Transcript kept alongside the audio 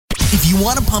If you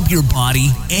want to pump your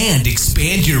body and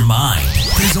expand your mind,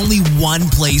 there's only one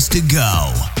place to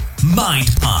go. Mind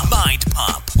Pump. Mind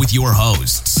Pump with your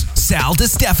hosts, Sal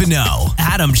DiStefano,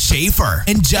 Adam Schaefer,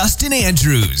 and Justin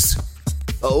Andrews.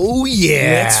 Oh,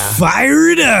 yeah. Let's fire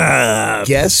it up.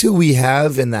 Guess who we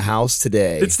have in the house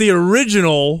today? It's the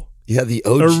original. Yeah, the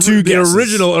OG.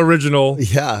 Original.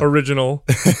 Yeah. Original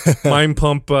Mind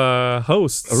Pump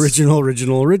hosts.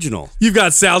 Original. You've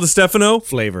got Sal DiStefano,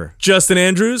 Flavor. Justin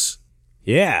Andrews,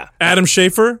 Yeah. Adam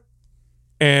Schaefer,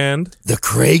 and The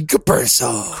Craig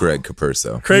Capurso. Craig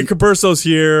Capurso. Craig Capurso's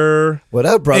here. What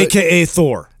up, brother? AKA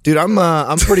Thor. Dude, I'm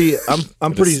pretty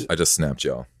I just snapped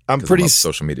y'all. I'm 'cause pretty a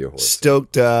social media horse.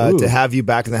 stoked to have you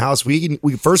back in the house. We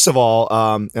first of all,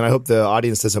 and I hope the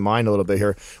audience doesn't mind a little bit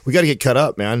here. We got to get cut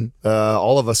up, man.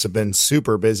 All of us have been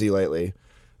super busy lately.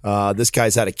 This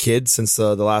guy's had a kid since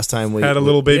the last time we Had a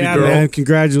little baby Yeah, girl. man.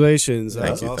 Congratulations.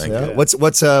 Thank you. Yeah.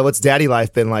 What's daddy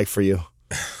life been like for you?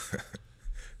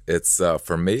 It's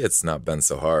for me. It's not been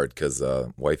so hard because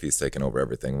wifey's taken over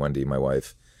everything. Wendy, my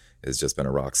wife, has just been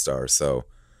a rock star. So,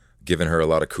 giving her a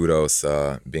lot of kudos.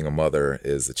 Being a mother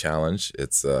is a challenge.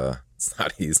 It's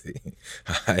not easy.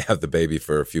 I have the baby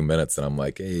for a few minutes, and I'm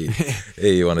like, hey,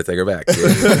 you want to take her back?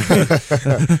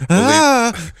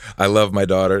 I love my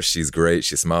daughter. She's great.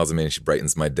 She smiles at me and she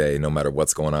brightens my day no matter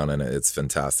what's going on in it. It's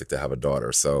fantastic to have a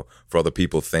daughter. So for all the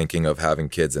people thinking of having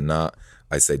kids and not,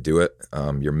 I say do it.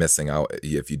 You're missing out.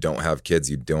 If you don't have kids,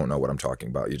 you don't know what I'm talking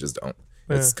about. You just don't.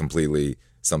 Yeah. It's completely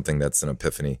something that's an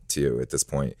epiphany to you at this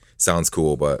point. Sounds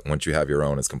cool, but once you have your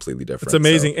own, it's completely different. It's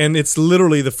amazing. So, And it's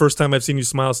literally the first time I've seen you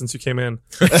smile since you came in.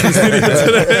 You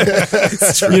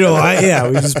know,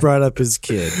 we just brought up his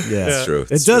kid. Yeah. it's true.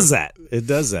 It does that. It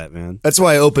does that, man. That's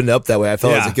why I opened up that way. I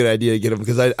felt it was Yeah. a good idea to get him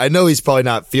because I know he's probably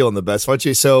not feeling the best. Why don't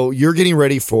you? So you're getting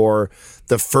ready for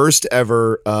the first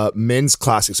ever men's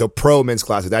classic. So pro men's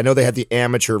classic. I know they had the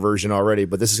amateur version already,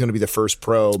 but this is going to be the first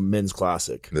pro men's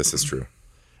classic. This is true.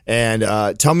 And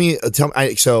tell me,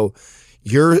 so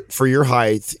for your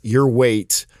height, your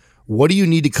weight, what do you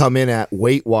need to come in at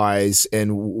weight wise,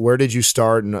 and where did you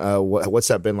start, and what's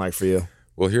that been like for you?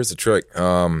 Well, here's the trick.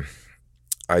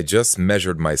 I just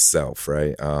measured myself,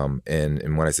 right?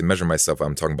 And when I say measure myself,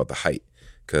 I'm talking about the height,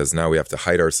 because now we have to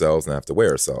height ourselves and have to weigh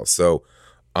ourselves. So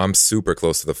I'm super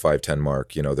close to the 5'10"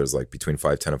 mark. You know, there's like between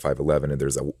 5'10" and 5'11", and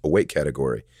there's a weight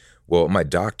category. Well, my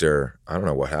doctor, I don't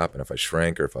know what happened, if I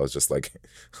shrank or if I was just like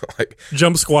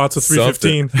Jump squats with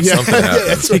 315. Something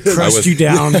happened. It crushed you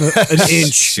down an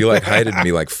inch. She like heighted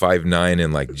me like 5'9"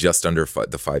 and like just under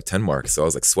the 5'10" mark. So I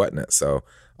was like sweating it. So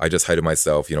I just heighted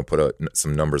myself, you know, put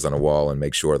some numbers on a wall and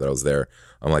make sure that I was there.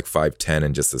 I'm like 5'10"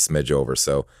 and just a smidge over.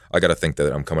 So I got to think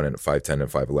that I'm coming in at 5'10" and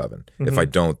 5'11". Mm-hmm. If I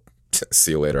don't,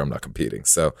 see you later, I'm not competing.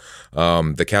 So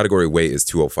the category weight is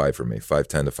 205 for me,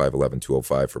 5'10" to 5'11",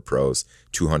 205 for pros,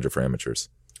 200 for amateurs.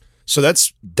 So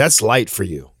that's light for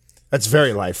you. That's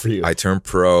very light for you. I turned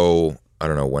pro, I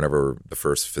don't know, whenever the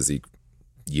first physique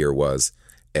year was,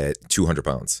 at 200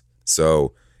 pounds.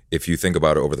 So if you think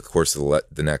about it over the course of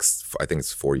the next, I think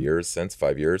it's 5 years,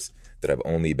 that I've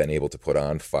only been able to put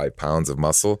on 5 pounds of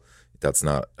muscle, that's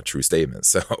not a true statement.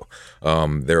 So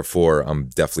therefore, I'm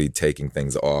definitely taking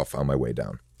things off on my way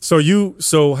down.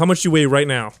 So how much do you weigh right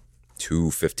now?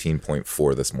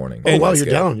 215.4 this morning. oh, wow, you're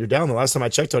down. You're down. The last time I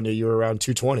checked on you, you were around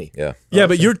 220. Yeah. Yeah,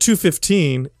 but you're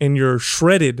 215 and you're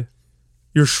shredded.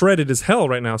 You're shredded as hell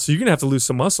right now. So you're going to have to lose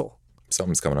some muscle.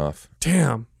 Something's coming off.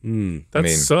 Damn. That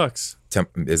sucks.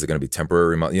 Is it going to be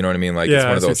temporary? You know what I mean? Like, Yeah, it's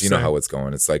one of I see those, what you know you're how it's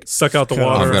going. It's like, Suck out the Cut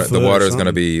water. off the water is something.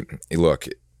 going to be, look,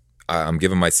 I'm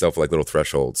giving myself like little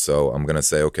thresholds. So I'm going to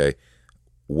say, okay,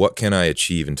 what can I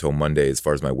achieve until Monday as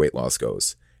far as my weight loss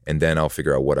goes? And then I'll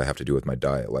figure out what I have to do with my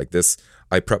diet. Like this,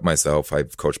 I prep myself.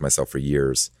 I've coached myself for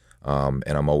years. And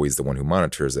I'm always the one who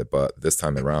monitors it. But this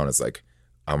time around, it's like,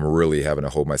 I'm really having to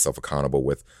hold myself accountable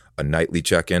with a nightly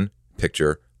check-in,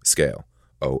 picture, scale.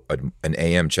 Oh, an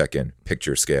AM check-in,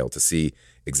 picture, scale, to see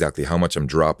exactly how much I'm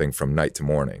dropping from night to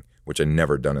morning, which I've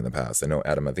never done in the past. I know,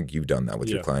 Adam, I think you've done that with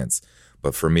your clients.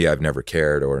 But for me, I've never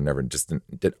cared or never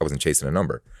I wasn't chasing a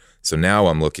number. So now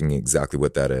I'm looking exactly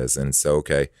what that is. And so,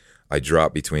 okay, I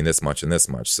drop between this much and this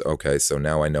much. So, okay, so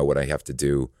now I know what I have to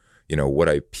do, you know, what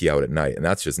I pee out at night. And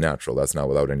that's just natural. That's not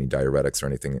without any diuretics or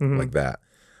anything like that.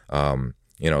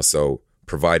 You know, so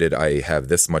provided I have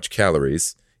this much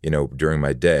calories, you know, during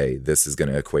my day, this is going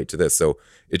to equate to this. So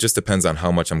it just depends on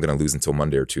how much I'm going to lose until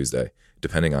Monday or Tuesday.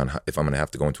 depending on if I'm going to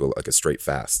have to go into like a straight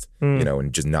fast, you know,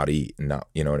 and just not eat and not,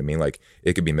 you know what I mean? Like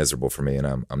it could be miserable for me,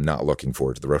 and I'm not looking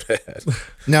forward to the road ahead.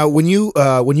 Now, when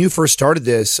you first started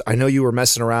this, I know you were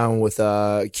messing around with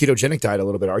ketogenic diet a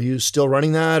little bit. Are you still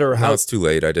running that, or how? No, it's too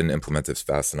late. I didn't implement this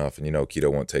fast enough, and you know,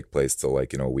 keto won't take place till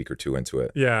like, you know, a week or two into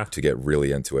it. Yeah. To get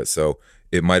really into it. So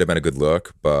it might have been a good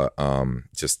look, but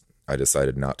just I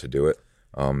decided not to do it.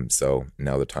 So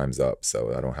now the time's up,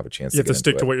 so I don't have a chance. You have to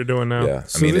stick to what you're doing now. Yeah,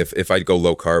 I mean, if I go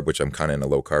low carb, which I'm kind of in a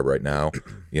low carb right now,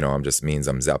 you know, just means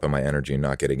I'm zapping my energy and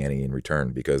not getting any in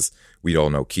return, because we all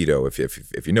know keto.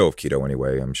 If you know of keto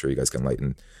anyway, I'm sure you guys can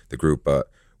enlighten the group. But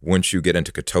once you get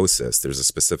into ketosis, there's a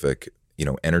specific, you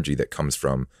know, energy that comes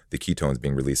from the ketones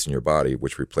being released in your body,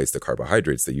 which replace the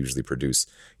carbohydrates that usually produce,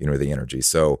 you know, the energy.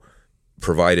 So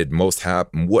provided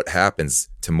what happens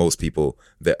to most people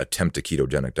that attempt a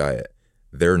ketogenic diet,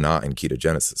 they're not in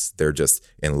ketogenesis. They're just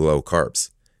in low carbs.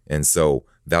 And so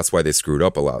that's why they screwed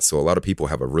up a lot. So a lot of people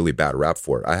have a really bad rap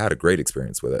for it. I had a great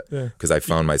experience with it because I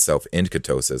found myself in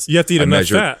ketosis. You have to eat enough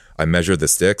fat. I measured the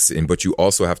sticks, but you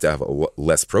also have to have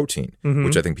less protein,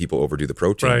 which I think people overdo the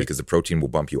protein because the protein will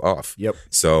bump you off. Yep.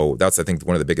 So that's, I think,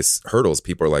 one of the biggest hurdles.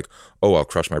 People are like, oh, I'll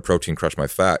crush my protein, crush my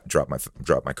fat, drop my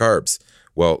carbs.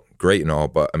 Well, great and all,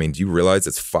 but I mean, do you realize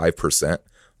it's 5%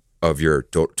 of your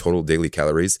total daily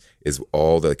calories is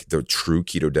all the true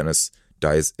ketogenesis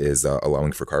diet is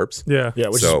allowing for carbs? Yeah,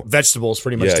 which is vegetables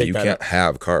pretty much. Yeah, you can't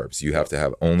have carbs. You have to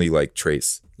have only like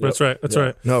trace. That's right. That's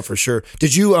right. No, for sure.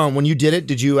 Did you when you did it?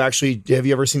 Did you actually? Have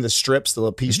you ever seen the strips, the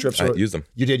little pea strips? I used them.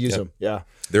 You did use them. Yeah.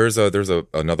 There's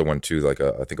another one too, like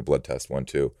I think a blood test one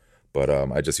too. But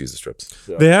I just use the strips.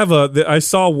 They have I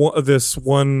saw this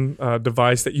one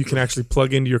device that you can actually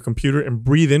plug into your computer and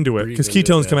breathe into it, because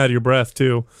ketones come out of your breath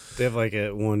too. They have like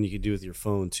a one you could do with your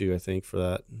phone too, I think, for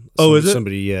that. Oh, is it?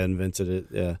 Somebody invented it.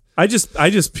 Yeah. I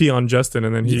just pee on Justin,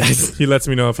 and then he lets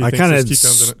me know if he thinks there's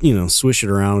ketones in it. Swish it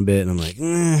around a bit, and I'm like,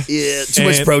 yeah, too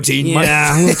much protein.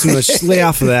 Yeah, a little too much. Lay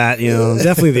off of that.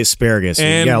 Definitely the asparagus.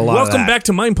 And you got a lot welcome of that. back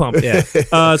to Mind Pump. Yeah.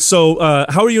 So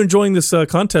how are you enjoying this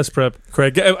contest prep,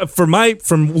 Craig?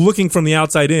 From looking from the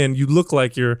outside in, you look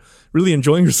like you're really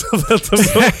enjoying yourself at the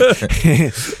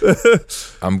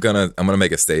moment. I'm gonna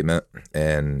make a statement,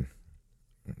 and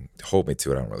hold me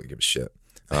to it. I don't really give a shit.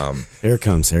 Here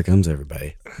comes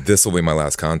everybody. This will be my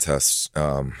last contest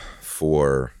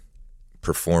for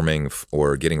performing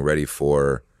or getting ready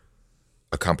for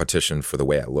a competition for the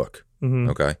way I look.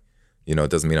 Okay, it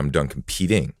doesn't mean I'm done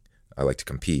competing. I like to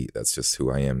compete. That's just who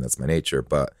I am. That's my nature.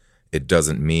 But it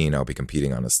doesn't mean I'll be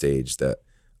competing on a stage that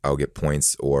I'll get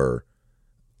points or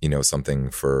something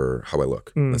for how I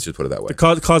look. Let's just put it that way.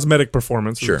 The cosmetic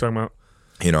performance. Sure. We're talking about.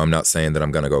 I'm not saying that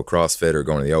I'm going to go CrossFit or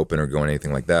going to the Open or going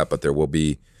anything like that, but there will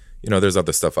be, there's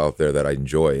other stuff out there that I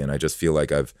enjoy, and I just feel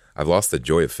like I've lost the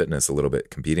joy of fitness a little bit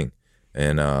competing,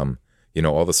 and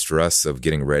all the stress of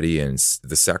getting ready and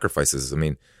the sacrifices. I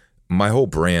mean, my whole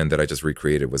brand that I just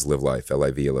recreated was Live Life,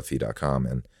 LIVLFE.com,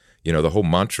 and the whole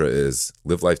mantra is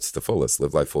live life to the fullest,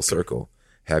 live life full circle,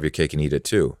 have your cake and eat it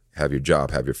too, have your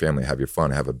job, have your family, have your fun,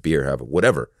 have a beer, have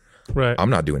whatever. Right. I'm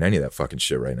not doing any of that fucking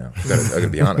shit right now. I gotta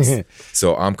be honest.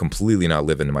 So I'm completely not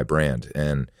living to my brand,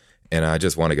 and I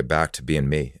just want to get back to being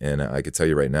me. And I could tell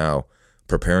you right now,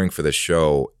 preparing for this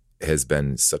show has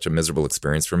been such a miserable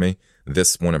experience for me.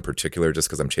 This one in particular, just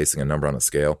because I'm chasing a number on a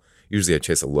scale. Usually I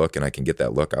chase a look, and I can get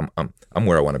that look. I'm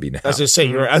where I want to be now. I was just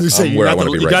saying, you got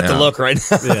the look right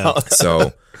now. Yeah.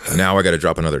 So now I got to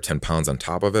drop another 10 pounds on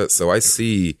top of it. So I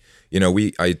see,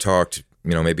 I talked.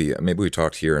 Maybe we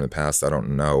talked here in the past. I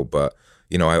don't know, but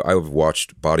I've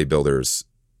watched bodybuilders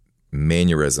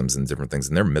mannerisms and different things,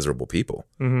 and they're miserable people,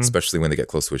 especially when they get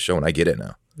close to a show. And I get it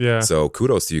now. Yeah. So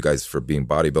kudos to you guys for being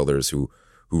bodybuilders who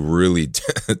really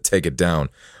take it down.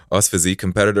 Us physique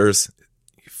competitors,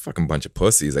 you fucking bunch of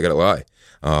pussies. I gotta lie.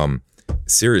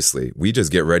 Seriously, we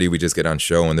just get ready. We just get on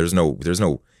show, and there's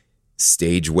no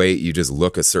stage weight. You just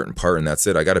look a certain part, and that's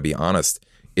it. I got to be honest.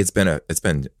 It's been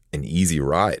an easy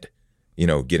ride.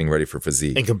 Getting ready for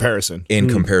physique in comparison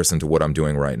to what I'm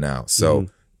doing right now. So,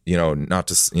 not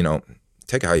just,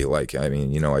 take it how you like. I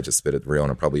mean, I just spit it real, and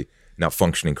I'm probably not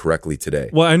functioning correctly today.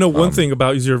 Well, I know one thing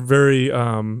about you is you're very,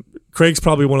 Craig's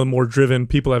probably one of the more driven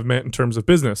people I've met in terms of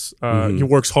business. He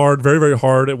works hard, very, very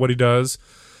hard at what he does,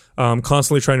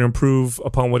 constantly trying to improve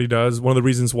upon what he does. One of the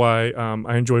reasons why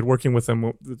I enjoyed working with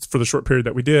him for the short period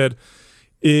that we did,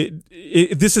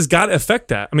 this has got to affect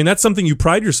that. I mean, that's something you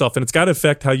pride yourself in. It's got to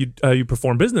affect how you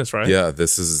perform business, right? Yeah,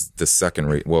 this is the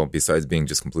second well, besides being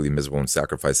just completely miserable and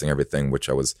sacrificing everything, which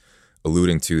I was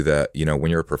alluding to, that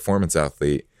when you're a performance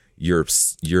athlete, you're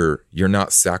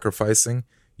not sacrificing,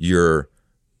 you're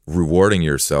rewarding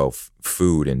yourself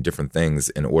food and different things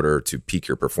in order to peak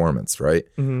your performance, right?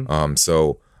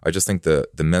 So I just think the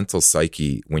mental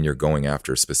psyche when you're going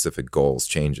after specific goals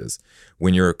changes.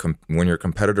 When you're a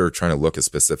competitor trying to look a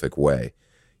specific way,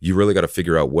 you really got to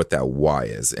figure out what that why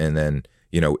is, and then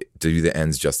do the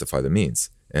ends justify the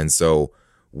means. And so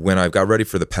when I got ready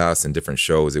for the past in different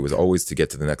shows, it was always to get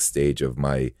to the next stage of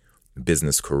my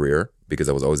business career, because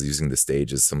I was always using the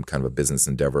stage as some kind of a business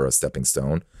endeavor, a stepping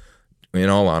stone. In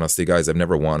all honesty, guys, I've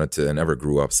never wanted to, I never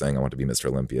grew up saying I want to be Mr.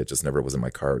 Olympia. It just never was in my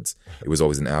cards. It was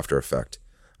always an after effect.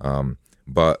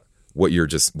 But what you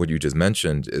just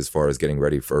mentioned, as far as getting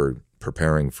ready for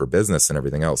preparing for business and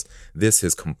everything else, this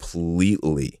has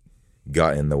completely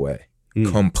got in the way.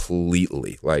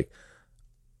 Completely. Like,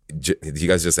 you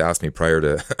guys just asked me prior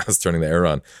to us turning the air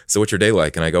on, so what's your day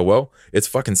like? And I go, well, it's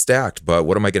fucking stacked, but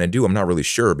what am I going to do? I'm not really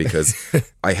sure, because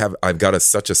I've got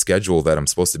such a schedule that I'm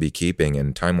supposed to be keeping,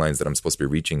 and timelines that I'm supposed to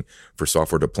be reaching for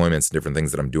software deployments and different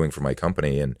things that I'm doing for my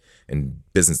company and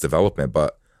business development.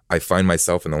 But I find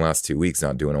myself in the last 2 weeks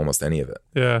not doing almost any of it.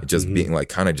 Yeah. Just being like,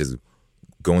 kind of just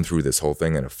going through this whole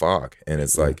thing in a fog. And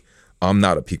it's like, I'm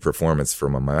not at peak performance for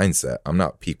my mindset. I'm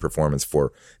not peak performance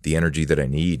for the energy that I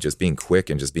need, just being quick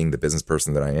and just being the business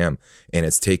person that I am. And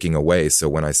it's taking away. So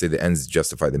when I say the ends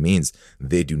justify the means,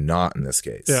 they do not in this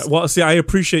case. Yeah. Well, see, I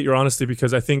appreciate your honesty,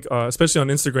 because I think, especially on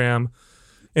Instagram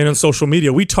and on social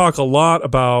media, we talk a lot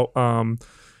about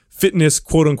fitness,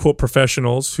 quote unquote,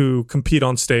 professionals who compete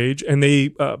on stage, and they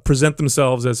present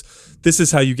themselves as, this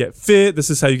is how you get fit, this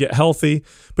is how you get healthy.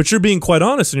 But you're being quite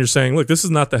honest, and you're saying, look, this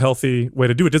is not the healthy way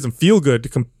to do it. It doesn't feel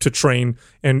good to train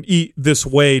and eat this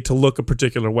way to look a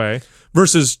particular way,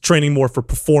 versus training more for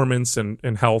performance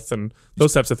and health and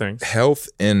those types of things. Health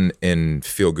and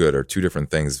feel good are two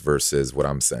different things versus what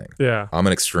I'm saying. Yeah. I'm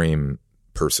an extreme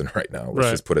person right now.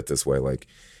 Let's just put it this way. Like,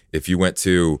 if you went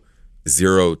to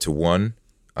 0 to 1,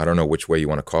 I don't know which way you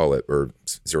want to call it, or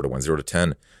 0 to 1, 0 to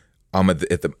 10. I'm at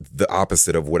the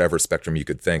opposite of whatever spectrum you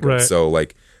could think of. So,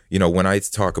 like, when I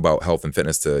talk about health and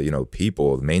fitness to,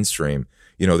 people, the mainstream,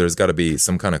 there's got to be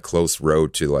some kind of close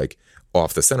road to, like,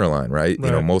 off the center line, right?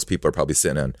 Most people are probably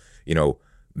sitting on,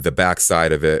 the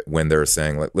backside of it when they're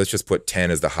saying, like, let's just put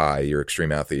 10 as the high. You're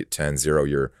extreme athlete, 10, 0,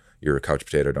 you're a couch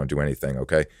potato, don't do anything.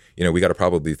 Okay. We got to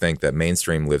probably think that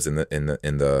mainstream lives in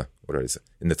the what did I say?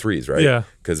 In the threes, right? Yeah.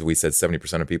 Because we said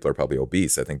 70% of people are probably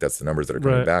obese. I think that's the numbers that are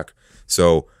coming back.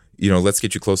 So, let's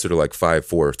get you closer to like 5,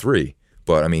 4, 3.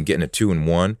 But I mean, getting a 2 and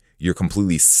 1, you're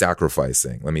completely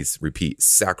sacrificing. Let me repeat,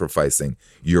 sacrificing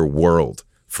your world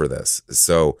for this.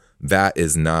 So that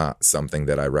is not something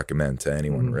that I recommend to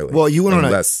anyone, really. Well,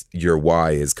 unless your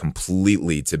why is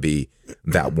completely to be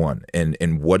that one, and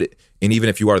even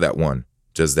if you are that one,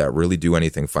 does that really do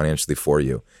anything financially for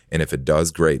you? And if it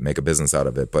does, great, make a business out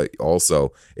of it, but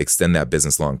also extend that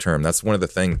business long term. That's one of the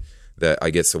things that I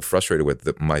get so frustrated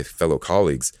with my fellow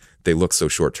colleagues. They look so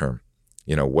short term.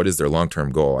 What is their long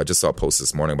term goal? I just saw a post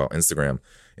this morning about Instagram.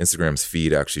 Instagram's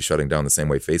feed actually shutting down the same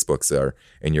way Facebook's are,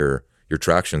 and your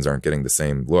tractions aren't getting the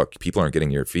same look. People aren't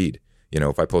getting your feed.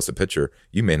 If I post a picture,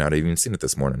 you may not have even seen it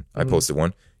this morning. I posted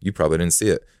one, you probably didn't see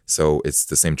it. So it's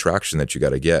the same traction that you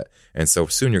got to get. And so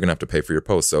soon you're going to have to pay for your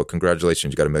post. So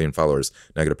congratulations, you got 1 million followers.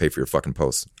 Now you got to pay for your fucking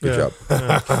post. Good job.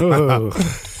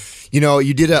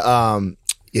 You did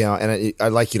and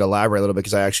I'd like you to elaborate a little bit,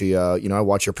 because I actually, I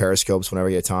watch your Periscopes whenever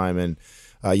you get time. And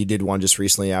you did one just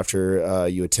recently after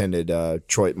you attended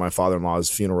Troy, my father-in-law's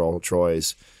funeral,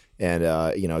 Troy's. And,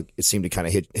 it seemed to kind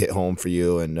of hit home for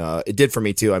you. And it did for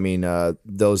me, too. I mean,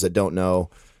 those that don't know,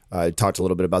 I talked a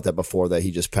little bit about that before, that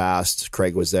he just passed.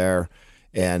 Craig was there.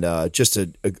 And just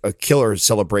a killer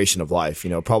celebration of life.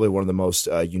 Probably one of the most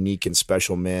unique and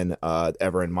special men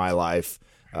ever in my life,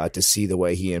 to see the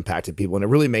way he impacted people. And it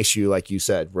really makes you, like you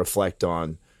said, reflect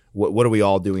on what are we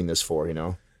all doing this for,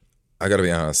 I got to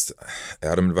be honest.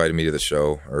 Adam invited me to the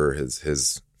show, or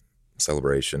his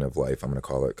celebration of life, I'm going to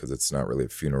call it, because it's not really a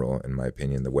funeral in my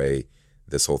opinion, the way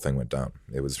this whole thing went down.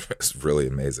 It was really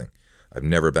amazing. I've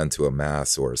never been to a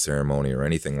mass or a ceremony or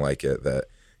anything like it that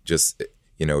just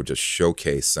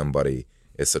showcased somebody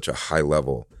at such a high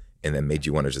level and then made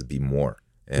you want to just be more.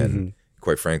 And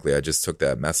quite frankly, I just took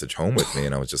that message home with me,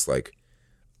 and I was just like,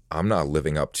 I'm not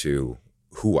living up to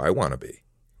who I want to be.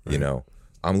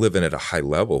 I'm living at a high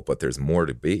level, but there's more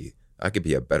to be. I could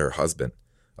be a better husband,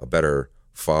 a better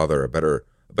father, a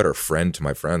better friend to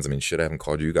my friends. I mean, shit, I haven't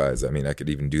called you guys. I mean, I could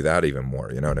even do that even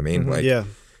more. You know what I mean?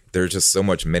 There's just so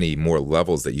many more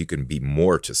levels that you can be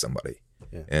more to somebody.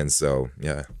 And so,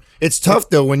 yeah. It's tough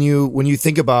though when you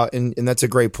think about, and that's a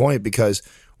great point, because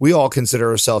we all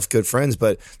consider ourselves good friends,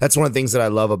 but that's one of the things that I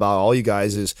love about all you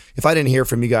guys is if I didn't hear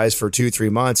from you guys for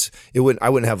 2-3 months, I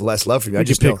wouldn't have less love for you. I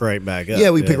just pick right back up.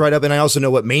 Yeah, we pick right up, and I also know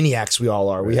what maniacs we all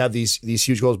are. Right. We have these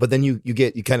huge goals, but then you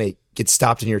kind of get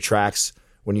stopped in your tracks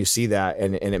when you see that,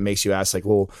 and it makes you ask, like,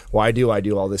 well, why do I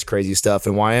do all this crazy stuff,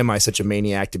 and why am I such a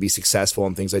maniac to be successful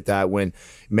and things like that? When,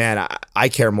 man, I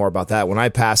care more about that. When I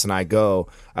pass and I go,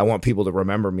 I want people to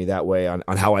remember me that way on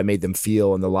how I made them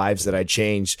feel and the lives that I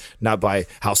changed, not by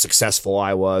how successful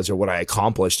I was or what I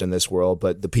accomplished in this world,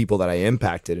 but the people that I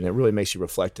impacted. And it really makes you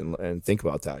reflect and think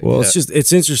about that. Well,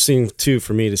 it's interesting too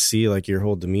for me to see like your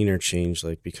whole demeanor change,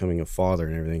 like becoming a father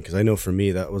and everything. Because I know for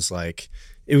me that was like,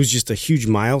 it was just a huge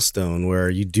milestone where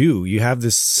you have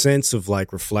this sense of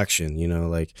like reflection, you know,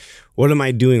 like what am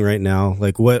I doing right now?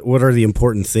 Like what are the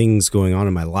important things going on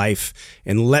in my life?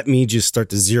 And let me just start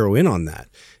to zero in on that.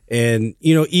 And,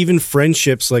 you know, even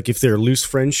friendships, like if they're loose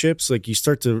friendships, like you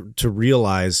start to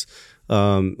realize,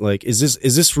 like, is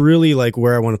this really like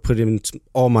where I want to put in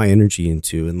all my energy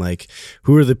into? And like,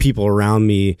 who are the people around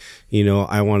me, you know,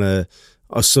 I want to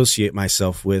associate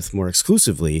myself with more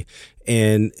exclusively.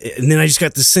 And then I just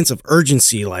got this sense of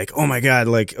urgency, like, oh my God,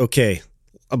 like, okay,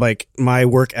 like my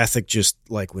work ethic just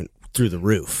like went through the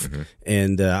roof. Mm-hmm.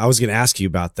 And I was going to ask you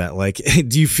about that. Like,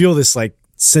 do you feel this like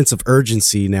sense of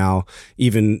urgency now,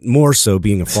 even more so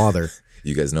being a father?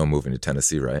 You guys know I'm moving to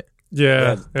Tennessee, right?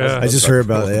 Yeah. I just heard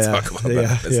about it.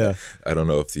 Yeah. I don't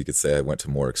know if you could say I went to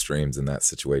more extremes in that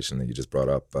situation that you just brought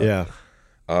up. But,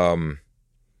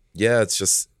 it's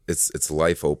just, it's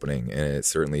life opening, and it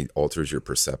certainly alters your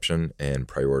perception and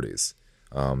priorities.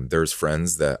 There's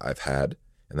friends that I've had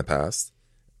in the past.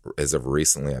 As of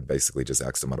recently, I basically just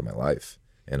axed them out of my life.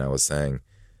 And I was saying,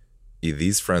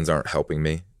 these friends aren't helping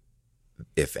me.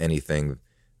 If anything,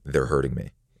 they're hurting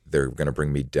me. They're going to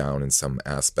bring me down in some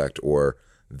aspect, or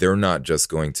they're not just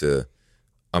going to,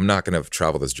 I'm not going to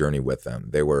travel this journey with them.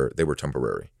 They were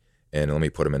temporary, and let me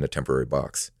put them in a temporary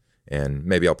box, and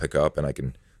maybe I'll pick up and I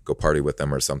can go party with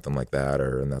them or something like that,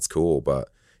 and that's cool. But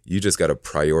you just got to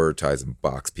prioritize and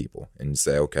box people and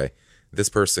say, okay, this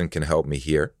person can help me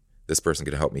here. This person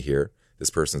can help me here. This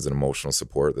person's an emotional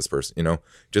support. This person, you know,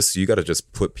 you got to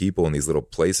just put people in these little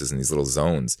places, in these little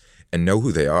zones, and know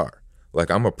who they are.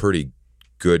 Like, I'm a pretty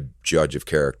good judge of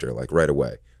character, like right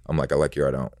away. I'm like, I like you or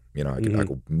I don't. You know, I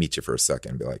can meet you for a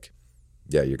second and be like,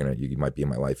 yeah, you might be in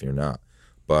my life and you're not.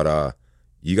 But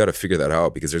you got to figure that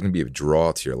out, because there's going to be a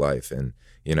draw to your life. And,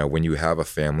 you know, when you have a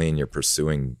family and you're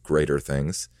pursuing greater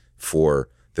things for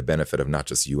the benefit of not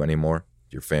just you anymore,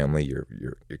 your family, your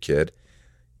kid,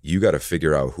 you got to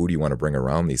figure out who do you want to bring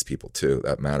around these people too.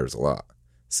 That matters a lot.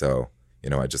 So, you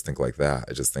know, I just think like that.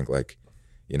 I just think like,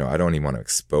 you know, I don't even want to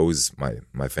expose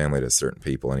my family to certain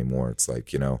people anymore. It's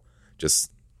like, you know, just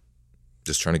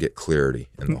trying to get clarity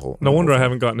in the whole. No wonder I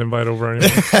haven't gotten an invite over anymore.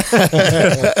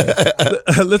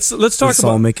 Let's talk it's about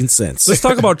all making sense. Let's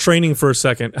talk about training for a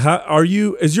second.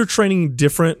 Is your training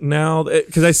different now?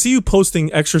 Because I see you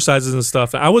posting exercises and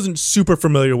stuff. I wasn't super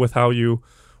familiar with how you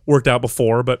worked out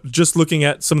before, but just looking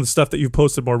at some of the stuff that you've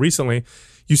posted more recently,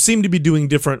 you seem to be doing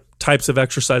different types of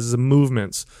exercises and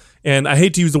movements. And I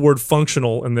hate to use the word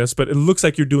functional in this, but it looks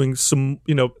like you're doing some,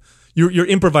 you know, you're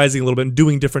improvising a little bit and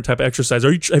doing different type of exercise.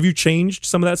 Have you changed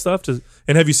some of that stuff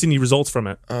and have you seen any results from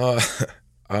it?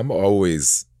 I'm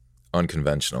always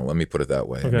unconventional. Let me put it that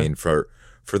way. Okay. I mean, for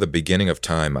the beginning of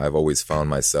time, I've always found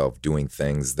myself doing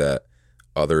things that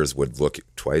others would look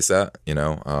twice at, you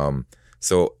know?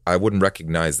 So I wouldn't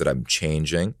recognize that I'm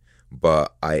changing,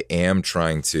 but I am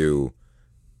trying to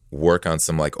work on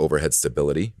some like overhead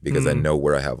stability, because I know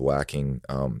where I have lacking,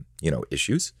 you know,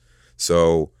 issues.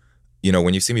 So, you know,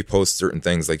 when you see me post certain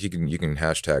things, like you can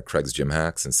hashtag Craig's Gym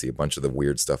Hacks and see a bunch of the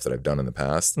weird stuff that I've done in the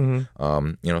past.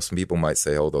 Mm-hmm. You know, some people might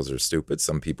say, oh, those are stupid.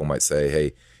 Some people might say,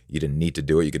 hey, you didn't need to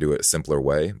do it. You could do it a simpler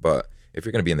way. But if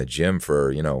you're going to be in the gym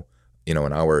for, you know,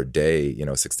 an hour a day, you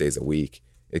know, 6 days a week,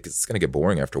 it's going to get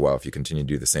boring after a while if you continue to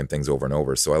do the same things over and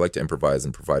over. So I like to improvise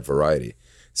and provide variety.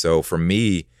 So for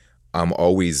me, I'm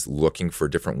always looking for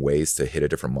different ways to hit a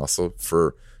different muscle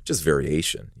for just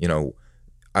variation. You know,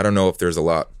 I don't know if there's a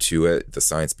lot to it, the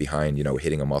science behind, you know,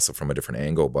 hitting a muscle from a different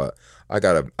angle, but I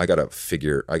gotta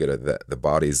figure, the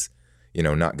body's, you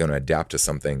know, not going to adapt to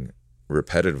something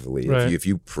repetitively. Right. If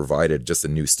you provided just a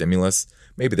new stimulus,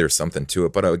 maybe there's something to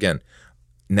it. But again,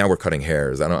 now we're cutting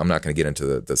hairs. I'm not going to get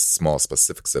into the small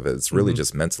specifics of it. It's really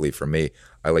just mentally for me.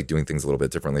 I like doing things a little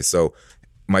bit differently. So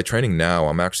my training now,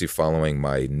 I'm actually following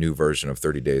my new version of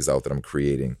 30 Days Out that I'm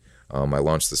creating. I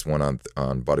launched this one on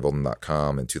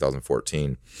bodybuilding.com in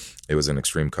 2014. It was an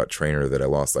extreme cut trainer that I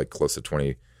lost like close to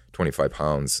 25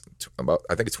 pounds, about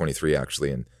I think it's 23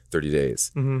 actually in 30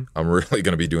 days. I'm really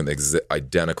going to be doing the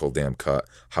identical damn cut.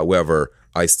 However,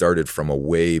 I started from a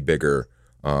way bigger,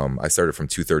 I started from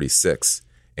 236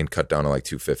 and cut down to like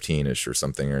 215-ish or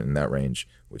something in that range,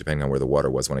 depending on where the water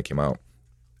was when I came out.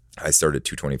 I started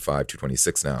 225,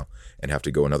 226 now and have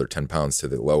to go another 10 pounds to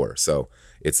the lower. So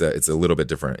it's a little bit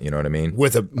different, you know what I mean?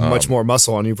 With a much more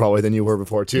muscle on you probably than you were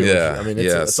before too. Yeah. I mean,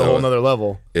 it's a whole nother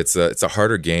level. It's a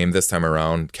harder game this time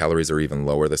around. Calories are even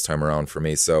lower this time around for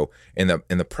me. So, and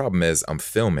the problem is I'm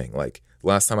filming. Like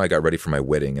last time I got ready for my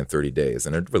wedding in 30 days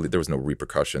and there was no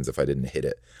repercussions if I didn't hit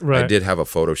it. Right. I did have a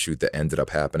photo shoot that ended up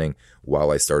happening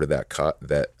while I started that cut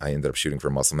that I ended up shooting for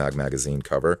Muscle Mag magazine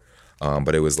cover.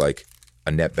 But it was like a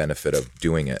net benefit of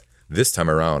doing it. This time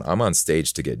around, I'm on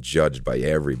stage to get judged by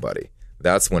everybody.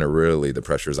 That's when the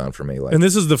pressure's on for me. Like, and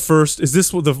this is the first. Is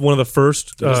this one of the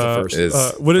first?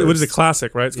 What is it?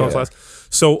 Classic, right? It's called Classic.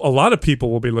 So a lot of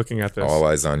people will be looking at this. All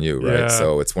eyes on you, right? Yeah.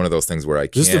 So it's one of those things where I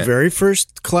can't. This is the very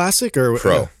first classic or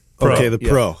Pro. Okay, the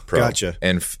pro. Pro. Gotcha.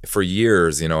 And for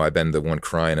years, I've been the one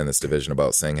crying in this division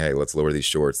about saying, "Hey, let's lower these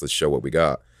shorts. Let's show what we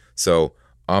got." So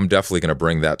I'm definitely going to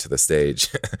bring that to the stage.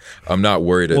 I'm not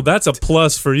worried. Well, that's a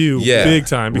plus for you, big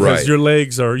time, because your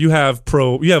legs you have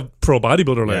pro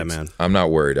bodybuilder legs. Yeah, man. I'm not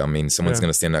worried. I mean, someone's going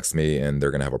to stand next to me and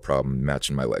they're going to have a problem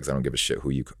matching my legs. I don't give a shit who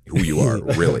you are,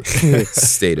 really.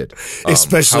 Stated.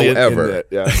 Especially however,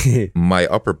 my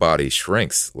upper body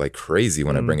shrinks like crazy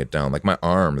when I bring it down. Like my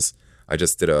arms. I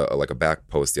just did a back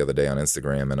post the other day on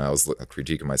Instagram and I was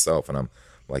critiquing myself and I'm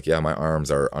like, yeah, my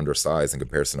arms are undersized in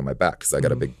comparison to my back because I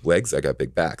got a big legs, I got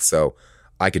big back, so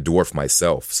I could dwarf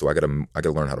myself. So I got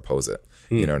to learn how to pose it.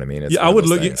 You know what I mean? It's I would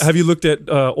look. Have you looked at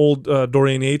old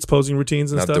Dorian Yates posing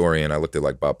routines and Not stuff? Not Dorian. I looked at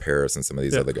like Bob Paris and some of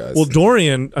these other guys. Well,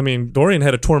 Dorian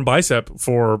had a torn bicep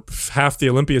for half the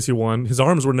Olympias he won. His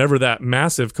arms were never that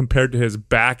massive compared to his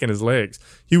back and his legs.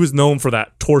 He was known for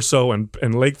that torso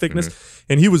and leg thickness,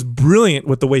 and he was brilliant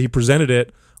with the way he presented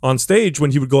it on stage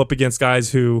when he would go up against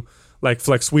guys who, like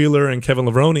Flex Wheeler and Kevin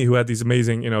Levrone, who had these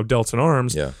amazing, delts and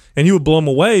arms. Yeah. And he would blow them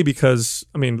away because,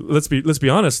 I mean, let's be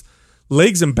honest,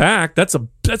 legs and back, that's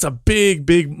a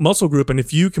big muscle group. And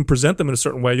if you can present them in a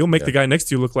certain way, you'll make the guy next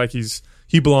to you look like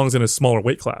he belongs in a smaller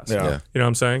weight class. Yeah. You know what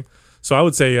I'm saying? So I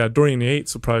would say Dorian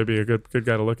Yates would probably be a good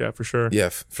guy to look at for sure. Yeah,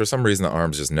 for some reason the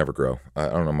arms just never grow. I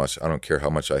don't know much. I don't care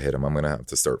how much I hit them. I'm gonna have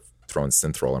to start throwing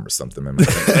synthroll them or something. Don't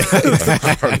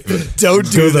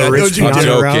do that. I'm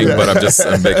joking, but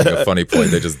I'm making a funny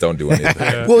point. They just don't do anything.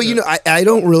 Yeah. Well, I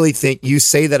don't really think you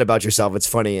say that about yourself. It's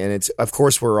funny, and it's of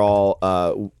course we're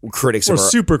all critics. We're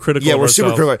super critical. Yeah, of we're super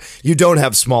ourselves. critical. You don't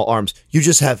have small arms. You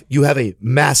have a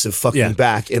massive fucking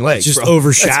back and legs. Just bro.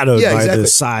 overshadowed by exactly. the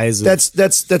size.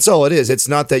 That's all it is. It's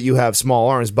not that you have small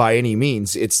arms by any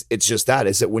means. It's just that.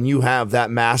 Is that when you have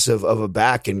that massive of a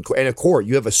back and a core,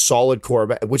 you have a solid core,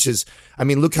 which is, I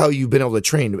mean, look how you've been able to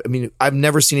train. I mean, I've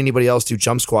never seen anybody else do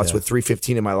jump squats with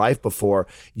 315 in my life before.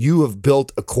 You have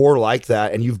built a core like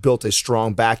that, and you've built a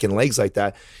strong back and legs like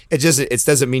that. It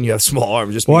doesn't mean you have small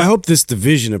arms. Just I hope this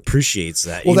division appreciates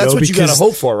that. Well, that's what you got to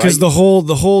hope for, right? Because the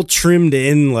whole trimmed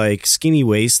in like skinny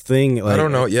waist thing. Like, I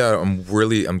don't know. Yeah,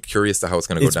 I'm curious to how it's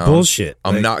going to go down. It's bullshit.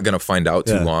 I'm not going to find out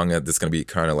too long. It's going to be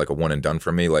kind of like a one and done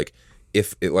for me. Like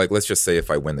let's just say if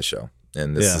I win the show.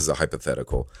 And this is a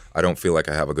hypothetical. I don't feel like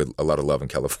I have a lot of love in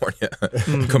California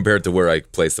compared to where I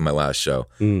placed in my last show.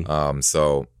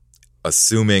 So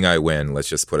assuming I win, let's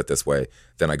just put it this way,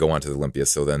 then I go on to the Olympia.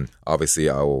 So then obviously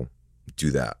I will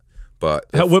do that. But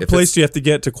what place do you have to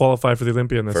get to qualify for the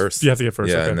Olympia in this? First. You have to get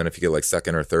first. Yeah, okay. and then if you get like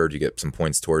second or third, you get some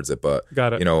points towards it. But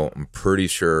Got it. I'm pretty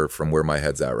sure from where my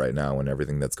head's at right now and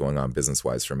everything that's going on business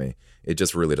wise for me, it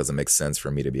just really doesn't make sense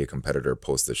for me to be a competitor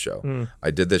post this show. I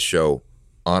did this show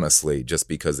honestly just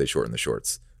because they shortened the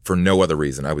shorts for no other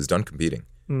reason. I was done competing.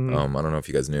 I don't know if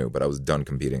you guys knew, but I was done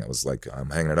competing. I was like, I'm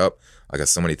hanging it up. I got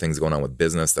so many things going on with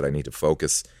business that I need to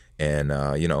focus and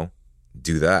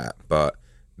do that. But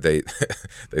they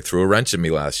threw a wrench in me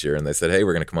last year and they said, hey,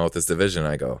 we're going to come out with this division.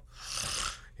 And I go,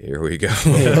 here we go.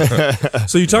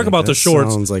 So you talk about the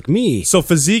shorts. Sounds like me. So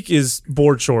physique is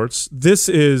board shorts.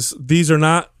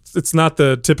 It's not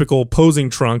the typical posing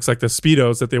trunks like the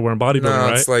Speedos that they wear in bodybuilding,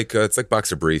 No, right? it's like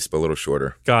boxer briefs, but a little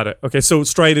shorter. Got it. Okay, so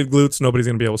striated glutes, nobody's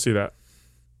going to be able to see that.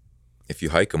 If you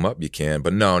hike them up, you can,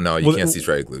 but no, you can't see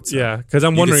striated glutes. Yeah, because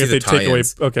I'm wondering if they take away.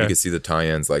 Okay, you can see the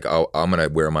tie-ins. Like I'm gonna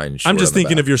wear mine. I'm just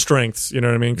thinking of your strengths. You know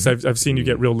what I mean? Because I've seen you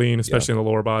get real lean, especially in the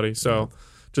lower body. So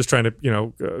just trying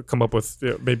to come up with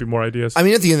maybe more ideas. I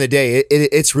mean, at the end of the day,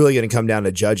 it's really going to come down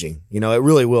to judging. It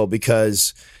really will,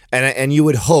 because And you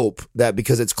would hope that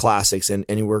because it's classics and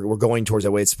we're going towards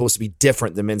that way, it's supposed to be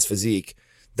different than men's physique,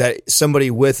 that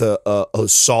somebody with a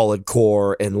solid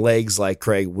core and legs like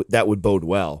Craig, that would bode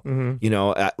well.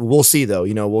 We'll see though.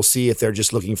 We'll see if they're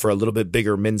just looking for a little bit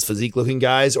bigger men's physique looking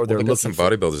guys, or they're They got looking some for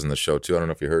bodybuilders in the show too. I don't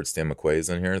know if you heard Stan McQuay's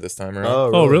in here this time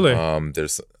around. Oh, really? Really?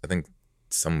 I think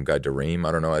some guy Dareem.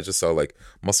 I don't know. I just saw like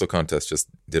Muscle Contest just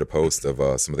did a post of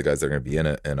some of the guys that are going to be in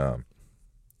it, and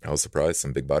I was surprised.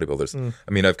 Some big bodybuilders.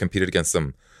 I mean, I've competed against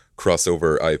some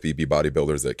crossover IFBB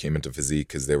bodybuilders that came into physique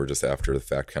because they were just after the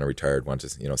fact kind of retired, wanted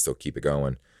to still keep it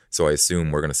going. So I assume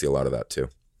we're going to see a lot of that too.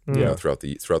 Throughout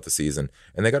the season,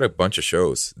 and they got a bunch of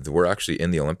shows. We're actually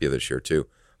in the Olympia this year too.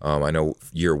 I know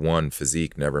year one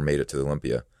physique never made it to the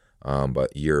Olympia,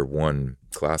 but year one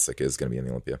classic is going to be in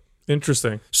the Olympia.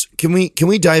 Interesting. Can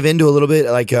we dive into a little bit,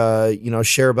 like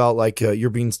share about like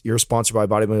you're sponsored by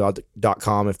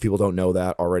bodybuilding.com. If people don't know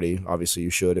that already, obviously you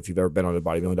should. If you've ever been on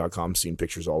bodybuilding.com, seen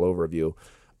pictures all over of you.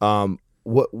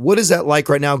 What is that like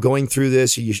right now going through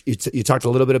this? You talked a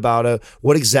little bit about it.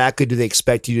 What exactly do they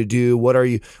expect you to do? What are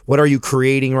you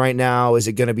creating right now? Is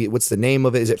it going to be, what's the name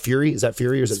of it? Is it Fury? Is that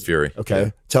Fury or is it Fury?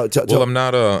 Okay. Yeah. Well, I'm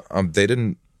not they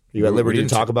didn't. You got liberty to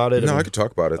talk about it? No, I could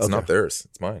talk about it. It's not theirs.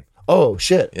 It's mine. Oh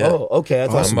shit. Yeah. Oh, okay.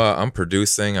 That's awesome. I'm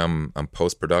producing. I'm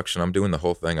post production. I'm doing the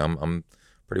whole thing. I'm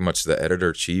pretty much the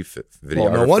editor chief, videographer.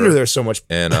 Well, no wonder there's so much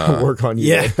work on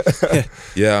you.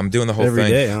 Yeah, I'm doing the whole Every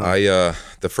thing. day, huh?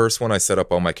 The first one I set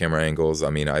up all my camera angles. I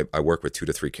mean, I work with 2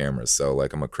 to 3 cameras, so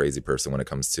like I'm a crazy person when it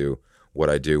comes to what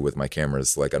I do with my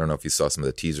cameras. Like I don't know if you saw some of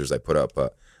the teasers I put up,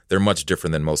 but they're much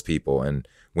different than most people. And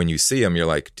when you see them, you're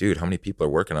like, dude, how many people are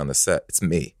working on this set? It's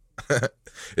me.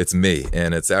 It's me,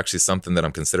 and it's actually something that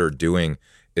I'm considering doing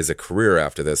is a career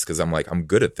after this, because I'm like, I'm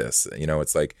good at this.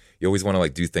 It's like you always want to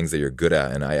like do things that you're good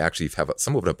at, and I actually have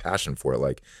somewhat of a passion for it.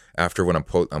 Like after when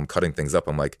I'm cutting things up,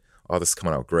 I'm like, oh, this is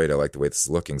coming out great. I like the way this is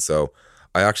looking. So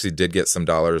I actually did get some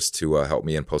dollars to help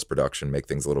me in post production, make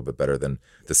things a little bit better than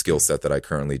the skill set that I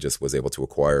currently just was able to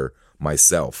acquire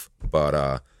myself. But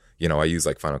I use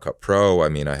like Final Cut Pro. I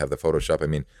mean, I have the Photoshop. I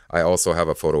mean, I also have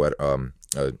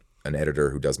an editor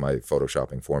who does my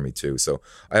photoshopping for me too. So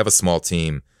I have a small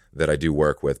team that I do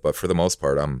work with, but for the most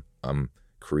part, I'm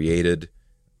created,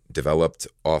 developed,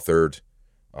 authored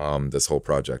this whole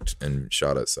project and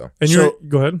shot it. So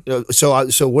Go ahead. So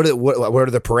what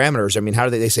are the parameters? I mean, how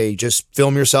do they say just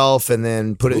film yourself and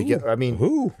then put it together? I mean,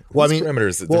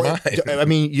 parameters? They're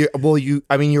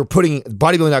mine. You're putting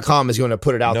bodybuilding.com is going to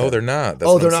put it out. No, there. they're not. That's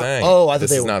Oh, what they're I'm not. saying. Oh, I thought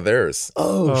this is not theirs.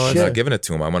 Oh, shit. I'm not giving it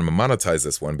to them. I'm going to monetize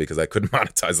this one because I couldn't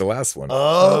monetize the last one.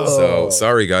 Oh, so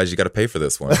sorry guys, you got to pay for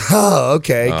this one. Oh,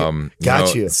 okay.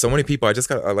 Got you. So many people. I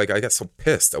got so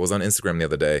pissed. I was on Instagram the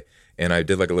other day and I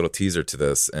did like a little teaser to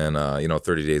this, and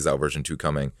 30 days out, version 2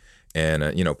 coming, and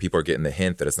people are getting the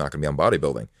hint that it's not going to be on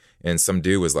bodybuilding. And some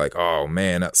dude was like, "Oh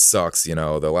man, that sucks. The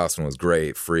last one was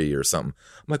great, free or something."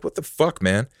 I'm like, "What the fuck,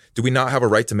 man? Do we not have a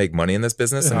right to make money in this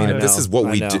business? I mean, if this is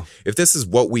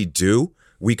what we do,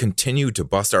 we continue to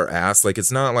bust our ass. Like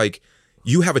it's not like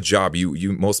you have a job.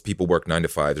 You most people work 9 to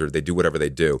 5 or they do whatever they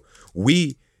do.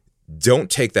 We don't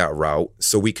take that route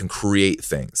so we can create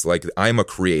things. Like I'm a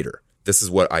creator. This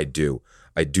is what I do.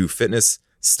 I do fitness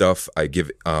stuff. I give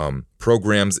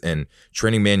programs and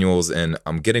training manuals, and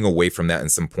I'm getting away from that in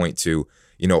some point to,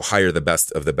 hire the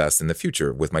best of the best in the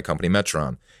future with my company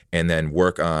Metron, and then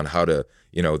work on how to,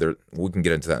 we can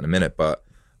get into that in a minute, but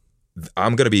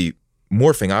I'm going to be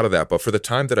morphing out of that. But for the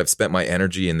time that I've spent my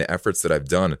energy and the efforts that I've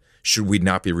done, should we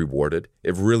not be rewarded?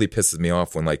 It really pisses me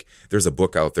off when like there's a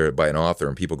book out there by an author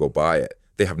and people go buy it.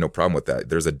 They have no problem with that.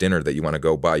 There's a dinner that you want to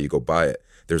go buy, you go buy it.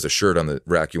 There's a shirt on the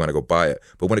rack, you want to go buy it.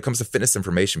 But when it comes to fitness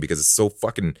information, because it's so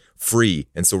fucking free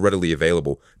and so readily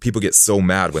available, people get so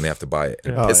mad when they have to buy it.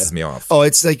 And it pisses me off. Oh,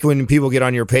 it's like when people get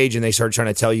on your page and they start trying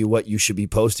to tell you what you should be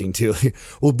posting to.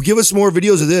 Well, give us more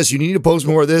videos of this. You need to post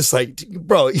more of this. Like,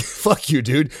 bro, fuck you,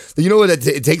 dude. You know what?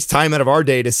 It takes time out of our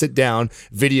day to sit down,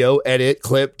 video, edit,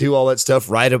 clip, do all that stuff,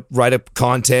 write up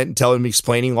content, and tell them,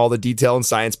 explaining all the detail and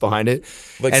science behind it.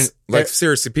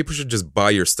 Seriously, people should just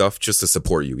buy your stuff just to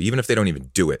support you, even if they don't even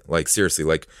do it. Like seriously,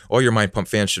 like all your Mind Pump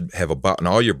fans should have a button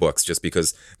all your books just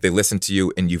because they listen to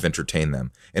you and you've entertained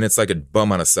them. And it's like a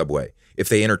bum on a subway. If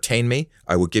they entertain me,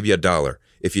 I will give you $1.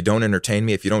 If you don't entertain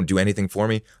me, if you don't do anything for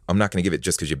me, I'm not going to give it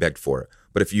just because you begged for it.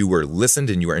 But if you were listened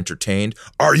and you were entertained,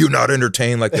 are you not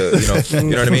entertained? Like you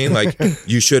know what I mean? Like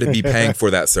you should be paying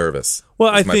for that service. Well,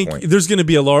 I think there's going to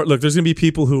be there's going to be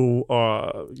people who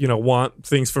want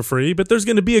things for free, but there's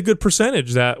going to be a good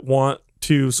percentage that want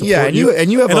to support Yeah, and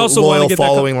you have and a also wanna loyal get that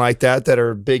following like that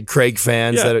are big Craig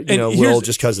fans that are, and will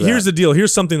just because of that. Here's the deal.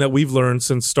 Here's something that we've learned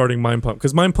since starting Mind Pump,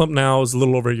 because Mind Pump now is a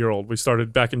little over a year old. We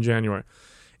started back in January.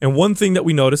 And one thing that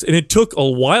we noticed, and it took a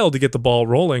while to get the ball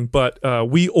rolling, but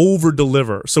we over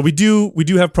deliver. So we do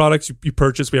have products you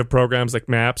purchase. We have programs like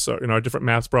maps, our different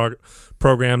maps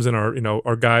programs, and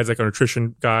our guides, like our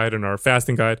nutrition guide and our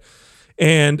fasting guide.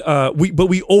 And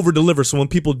we over deliver. So when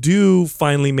people do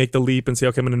finally make the leap and say,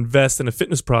 okay, I'm going to invest in a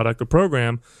fitness product or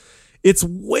program, it's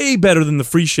way better than the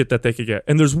free shit that they could get.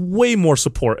 And there's way more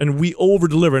support, and we over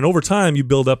deliver. And over time, you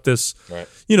build up this,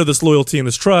 this loyalty and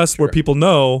this trust where people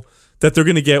know that they're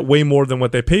going to get way more than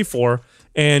what they pay for.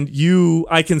 And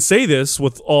I can say this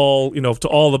with all, to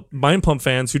all the Mind Pump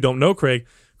fans who don't know Craig.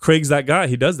 Craig's that guy.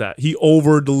 He does that. He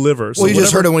over delivers. Well, you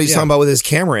just heard him when he's talking about with his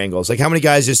camera angles. Like, how many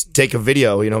guys just take a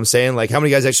video? You know what I'm saying? Like, how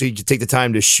many guys actually take the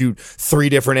time to shoot 3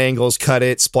 different angles, cut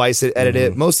it, splice it, edit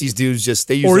it? Most of these dudes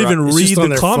they use even read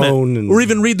the comment, or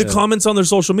even read the comments on their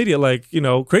social media. Like,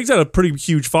 Craig's got a pretty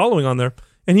huge following on there,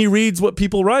 and he reads what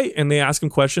people write, and they ask him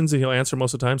questions, and he'll answer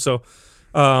most of the time. So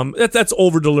that's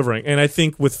over delivering. And I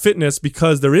think with fitness,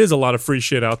 because there is a lot of free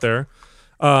shit out there,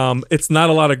 it's not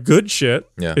a lot of good shit.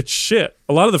 Yeah. It's shit.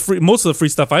 A lot of most of the free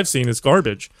stuff I've seen is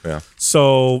garbage. Yeah.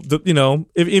 So even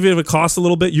if it costs a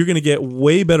little bit, you're going to get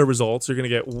way better results. You're going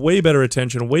to get way better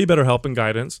attention, way better help and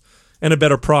guidance, and a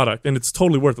better product. And it's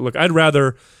totally worth it. Look, I'd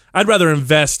rather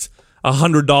invest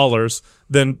 $100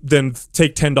 than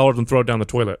take $10 and throw it down the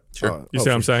toilet. Sure. You see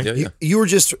what I'm saying? Yeah.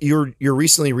 You're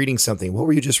recently reading something. What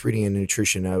were you just reading in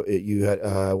nutrition? You had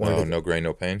No grain,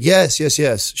 no pain. Yes.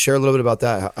 Share a little bit about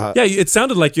that. Yeah, it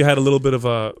sounded like you had a little bit of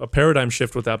a paradigm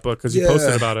shift with that book because you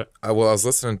posted about it. I was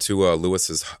listening to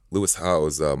Lewis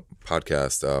Howe's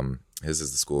podcast. His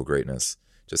is The School of Greatness.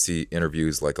 Just he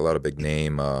interviews like a lot of big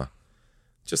name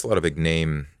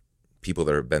people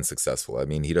that have been successful. I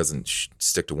mean, he doesn't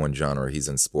stick to one genre. He's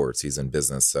in sports. He's in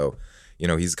business. So,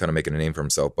 he's kind of making a name for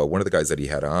himself. But one of the guys that he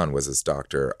had on was this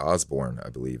Dr. Osborne, I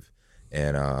believe.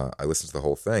 And I listened to the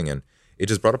whole thing, and it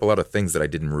just brought up a lot of things that I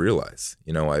didn't realize.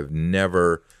 I've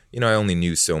never, I only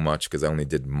knew so much because I only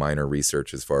did minor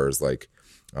research as far as like,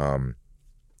 not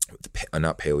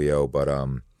paleo, but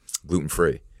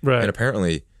gluten-free. Right. And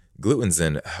apparently gluten's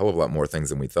in a hell of a lot more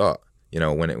things than we thought.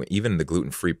 Even the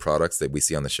gluten-free products that we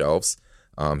see on the shelves,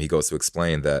 he goes to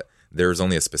explain that there's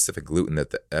only a specific gluten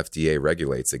that the FDA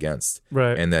regulates against.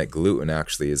 Right. And that gluten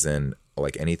actually is in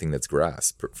like anything that's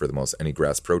grass, for the most, any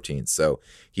grass proteins. So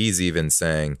he's even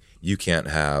saying you can't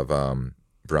have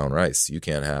brown rice. You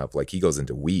can't have, like, he goes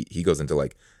into wheat. He goes into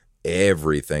like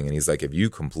everything. And he's like, if you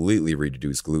completely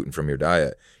reduce gluten from your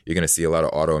diet, you're going to see a lot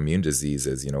of autoimmune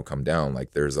diseases, come down.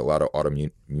 Like there's a lot of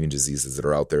autoimmune diseases that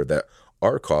are out there that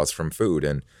are caused from food.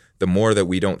 And the more that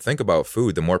we don't think about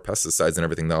food, the more pesticides and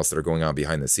everything else that are going on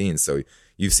behind the scenes. So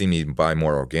you've seen me buy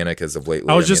more organic as of lately.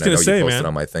 I was just going to say, you posted man,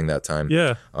 on my thing that time.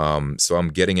 Yeah. So I'm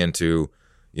getting into,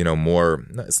 more,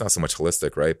 it's not so much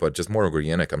holistic, right? But just more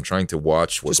organic. I'm trying to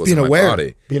watch what goes in my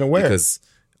body. Being aware. Because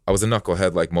I was a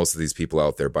knucklehead like most of these people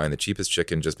out there buying the cheapest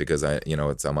chicken just because I'm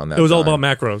on that. It was all dime.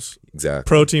 about macros. Exactly.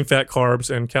 Protein, fat,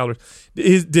 carbs, and calories.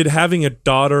 Did having a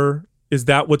daughter, is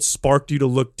that what sparked you to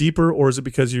look deeper, or is it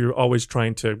because you're always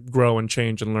trying to grow and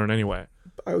change and learn anyway?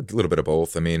 A little bit of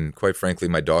both. I mean, quite frankly,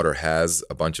 my daughter has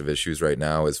a bunch of issues right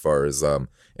now as far as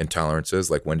intolerances.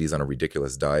 Like Wendy's on a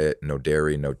ridiculous diet: no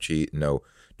dairy, no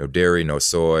dairy, no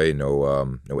soy,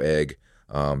 no egg,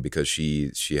 because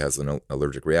she has an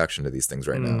allergic reaction to these things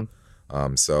right now.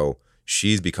 So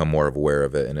she's become more aware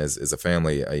of it, and as a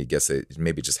family, I guess it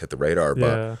maybe just hit the radar.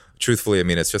 But truthfully, I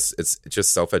mean, it's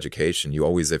just self-education. You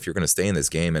always, if you're going to stay in this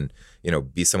game and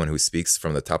be someone who speaks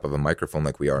from the top of a microphone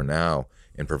like we are now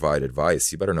and provide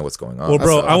advice, you better know what's going on. Well,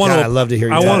 bro, I love to hear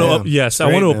you. I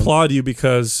want to applaud you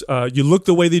because you look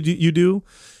the way that you do.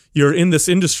 You're in this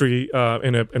industry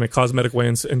in a cosmetic way,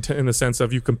 in the sense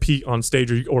of you compete on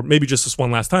stage, or maybe just this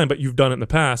one last time, but you've done it in the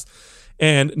past.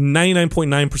 And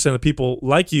 99.9% of the people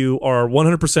like you are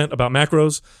 100% about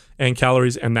macros and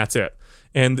calories, and that's it.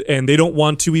 And they don't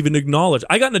want to even acknowledge.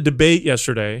 I got in a debate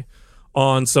yesterday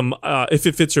on some if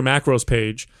it fits your macros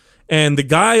page, and the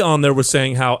guy on there was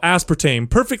saying how aspartame,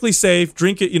 perfectly safe,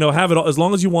 drink it, have it all, as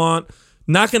long as you want,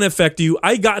 not going to affect you.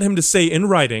 I got him to say in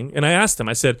writing, and I asked him,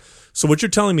 I said, so what you're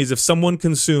telling me is if someone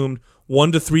consumed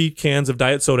 1 to 3 cans of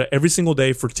diet soda every single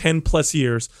day for 10 plus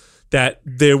years, that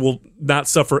they will not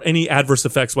suffer any adverse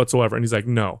effects whatsoever. And he's like,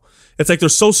 no. It's like they're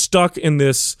so stuck in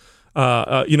this,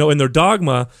 in their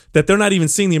dogma that they're not even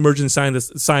seeing the emerging science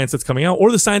that's coming out,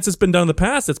 or the science that's been done in the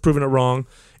past that's proven it wrong.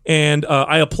 And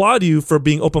I applaud you for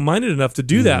being open-minded enough to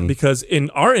do that, because in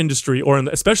our industry, or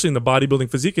especially in the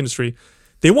bodybuilding physique industry,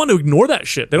 they want to ignore that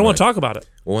shit. They don't want to talk about it.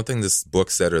 Well, one thing this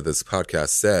book said or this podcast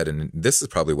said, and this is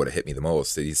probably what hit me the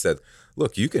most, that he said,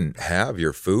 look, you can have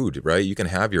your food, right? You can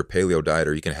have your paleo diet,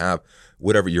 or you can have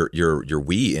whatever your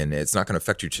wheat, and it's not going to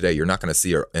affect you today. You're not going to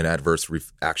see an adverse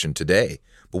reaction today.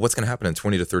 But what's going to happen in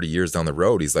 20 to 30 years down the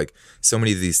road? He's like, so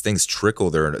many of these things trickle.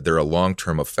 They're a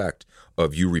long-term effect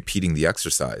of you repeating the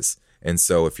exercise. And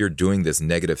so if you're doing this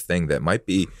negative thing that might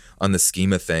be on the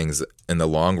scheme of things in the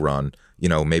long run,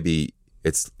 maybe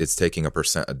it's taking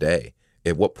 1% a day.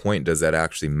 At what point does that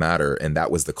actually matter? And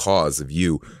that was the cause of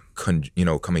you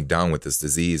coming down with this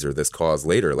disease or this cause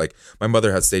later. Like my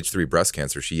mother had stage 3 breast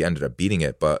cancer. She ended up beating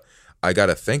it. But I got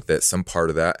to think that some part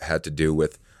of that had to do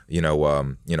with,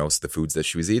 the foods that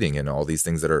she was eating and all these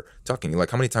things that are talking. Like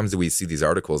how many times do we see these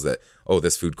articles that, oh,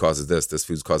 this food causes this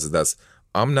food causes this.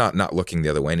 I'm not looking the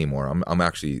other way anymore. I'm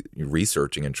actually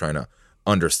researching and trying to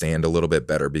understand a little bit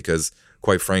better, because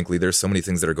quite frankly, there's so many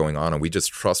things that are going on and we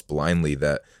just trust blindly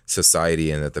that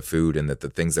society and that the food and that the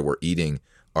things that we're eating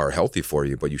are healthy for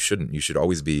you, but you shouldn't. You should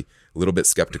always be a little bit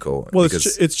skeptical. Well,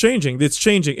 it's changing. It's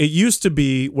changing. It used to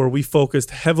be where we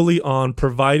focused heavily on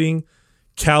providing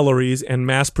calories and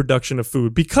mass production of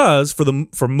food, because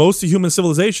for most of human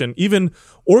civilization, even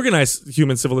organized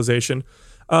human civilization,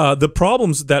 the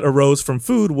problems that arose from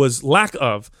food was lack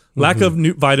of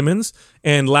vitamins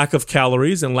and lack of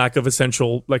calories and lack of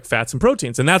essential like fats and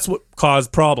proteins. And that's what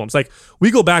caused problems. Like we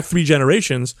go back 3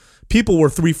 generations, people were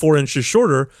 3-4 inches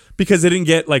shorter because they didn't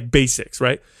get like basics,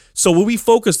 right? So what we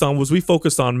focused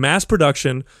on mass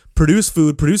production, produce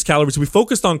food, produce calories. We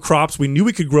focused on crops we knew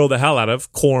we could grow the hell out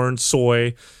of: corn,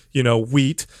 soy,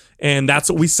 wheat. And that's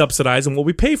what we subsidize and what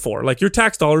we pay for. Like your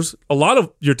tax dollars, a lot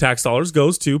of your tax dollars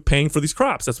goes to paying for these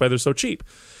crops. That's why they're so cheap.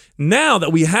 Now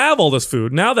that we have all this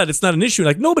food, now that it's not an issue,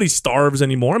 like nobody starves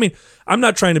anymore. I mean, I'm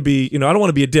not trying to be, I don't want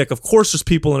to be a dick. Of course, there's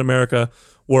people in America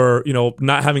where,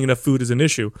 not having enough food is an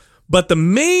issue. But the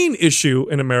main issue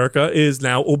in America is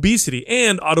now obesity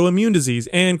and autoimmune disease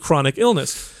and chronic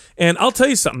illness. And I'll tell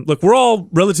you something. Look, we're all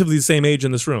relatively the same age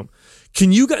in this room. Do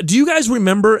you guys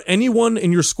remember anyone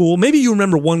in your school? Maybe you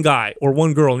remember one guy or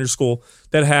one girl in your school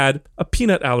that had a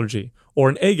peanut allergy or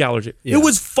an egg allergy. Yeah. It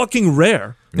was fucking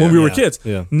rare when we were kids.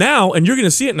 Yeah. Now, and you're going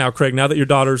to see it now, Craig, now that your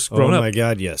daughter's grown up. Oh my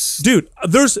God, yes. Dude,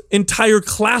 there's entire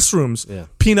classrooms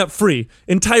peanut free,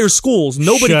 entire schools.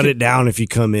 Nobody shut it down if you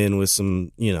come in with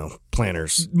some,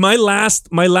 planners. My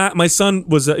son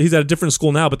was, he's at a different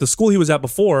school now, but the school he was at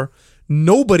before,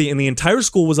 nobody in the entire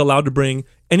school was allowed to bring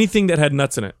anything that had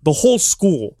nuts in it. The whole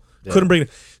school couldn't bring it.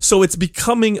 So it's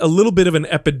becoming a little bit of an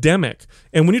epidemic.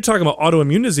 And when you're talking about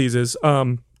autoimmune diseases,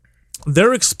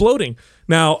 they're exploding.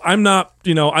 Now, I'm not,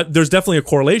 there's definitely a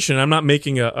correlation. I'm not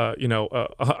making a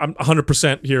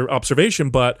 100% here observation,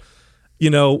 but,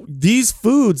 these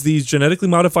foods, these genetically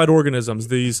modified organisms,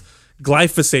 these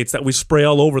glyphosates that we spray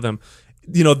all over them,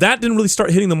 that didn't really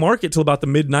start hitting the market till about the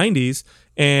mid 90s.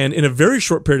 And in a very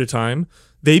short period of time,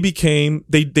 they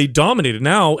dominated.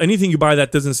 Now, anything you buy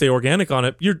that doesn't say organic on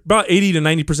it, you're about 80 to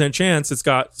 90% chance it's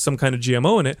got some kind of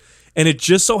GMO in it. And it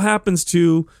just so happens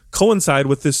to coincide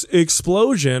with this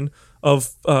explosion of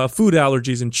food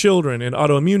allergies in children and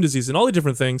autoimmune disease and all the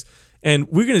different things. And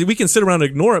we can sit around and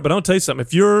ignore it, but I'll tell you something.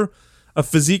 If you're a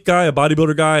physique guy, a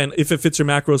bodybuilder guy, and if it fits your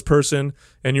macros person,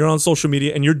 and you're on social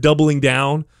media and you're doubling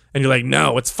down and you're like,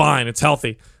 no, it's fine, it's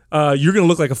healthy, you're going to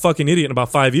look like a fucking idiot in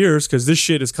about 5 years, because this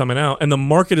shit is coming out and the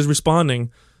market is responding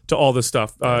to all this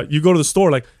stuff. You go to the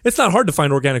store, like, it's not hard to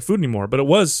find organic food anymore, but it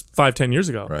was 5-10 years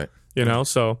ago. Right.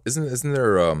 So isn't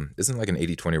there like an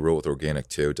 80-20 rule with organic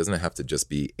too? Doesn't it have to just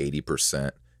be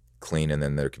 80% clean, and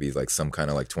then there could be like some kind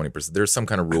of like 20%? There's some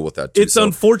kind of rule with that too. It's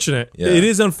unfortunate. Yeah. It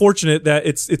is unfortunate that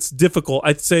it's difficult.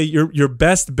 I'd say your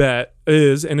best bet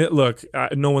is, and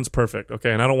no one's perfect,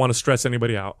 okay, and I don't want to stress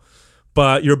anybody out,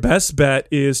 but your best bet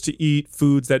is to eat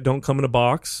foods that don't come in a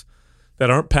box, that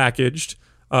aren't packaged.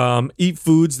 Eat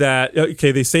foods that,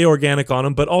 they say organic on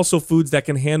them, but also foods that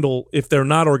can handle if they're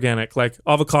not organic, like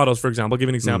avocados, for example. I'll give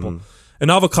you an example. An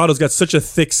avocado's got such a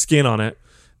thick skin on it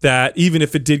that even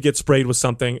if it did get sprayed with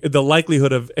something, the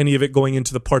likelihood of any of it going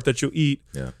into the part that you eat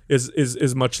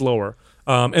is much lower.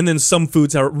 And then some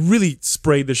foods are really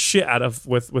sprayed the shit out of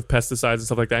with pesticides and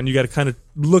stuff like that. And you got to kind of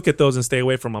look at those and stay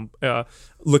away from them.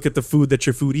 Look at the food that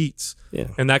your food eats,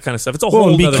 and that kind of stuff. It's a whole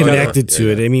and be connected to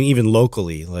it. I mean, even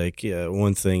locally, like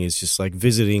one thing is just like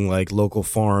visiting like local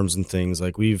farms and things.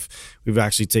 Like we've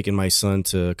actually taken my son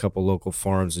to a couple local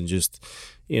farms and just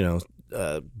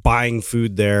buying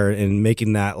food there and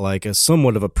making that like a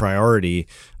somewhat of a priority,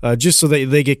 just so that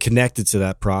they get connected to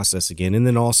that process again. And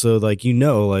then also like,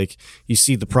 like you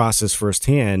see the process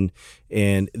firsthand,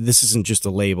 And this isn't just a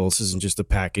label. This isn't just a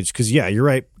package. Because yeah, you're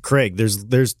right, Craig.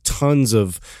 There's tons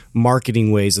of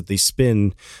marketing ways that they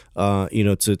spin,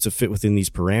 to fit within these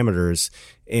parameters.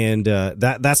 And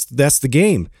that's the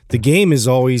game. The game is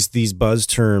always these buzz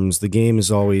terms. The game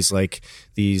is always like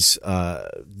these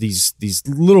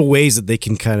little ways that they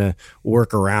can kind of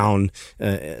work around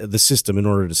the system in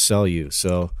order to sell you.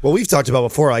 So, well, we've talked about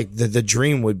before, like the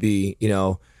dream would be,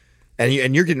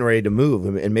 and you're getting ready to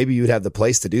move, and maybe you'd have the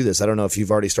place to do this. I don't know if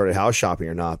you've already started house shopping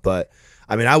or not, but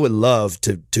I mean, I would love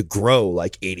to grow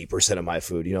like 80% of my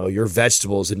food, your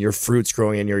vegetables and your fruits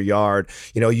growing in your yard.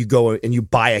 You go and you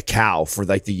buy a cow for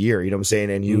like the year, you know what I'm saying?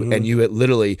 And you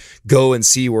literally go and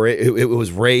see where it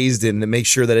was raised and make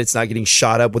sure that it's not getting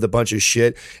shot up with a bunch of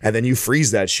shit. And then you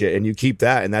freeze that shit and you keep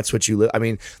that. And that's what you live. I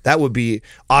mean, that would be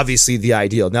obviously the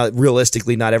ideal. Now,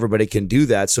 realistically, not everybody can do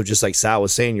that. So just like Sal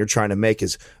was saying, you're trying to make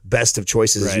as best of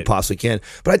choices as you possibly can.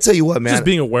 But I tell you what, man, just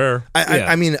being aware.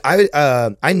 I mean,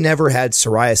 I never had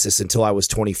psoriasis until I was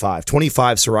 25.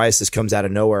 25 psoriasis comes out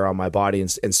of nowhere on my body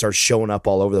and starts showing up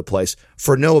all over the place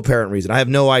for no apparent reason. I have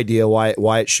no idea why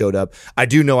it showed up. I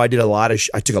do know I took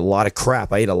a lot of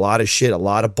crap. I ate a lot of shit, a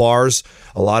lot of bars,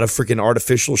 a lot of freaking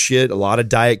artificial shit, a lot of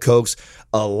Diet Cokes,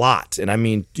 a lot. And I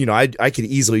mean, I could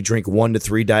easily drink 1 to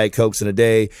 3 Diet Cokes in a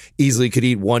day, easily could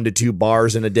eat 1 to 2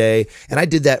 bars in a day. And I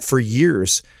did that for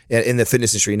years in the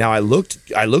fitness industry. Now I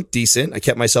looked decent. I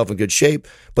kept myself in good shape,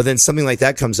 but then something like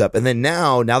that comes up. And then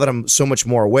now that I'm so much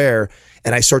more aware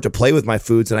and I start to play with my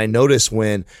foods and I notice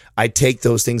when I take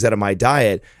those things out of my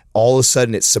diet, all of a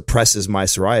sudden it suppresses my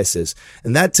psoriasis.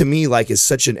 And that to me, like, is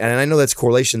such and I know that's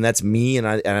correlation. That's me. And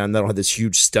I don't have this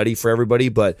huge study for everybody,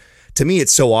 but to me,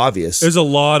 it's so obvious. There's a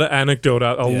lot of anecdote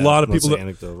out. A lot of people.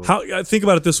 Think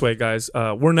about it this way, guys.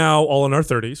 We're now all in our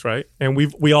 30s, right? And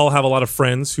we all have a lot of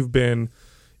friends who've been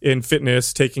in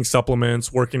fitness, taking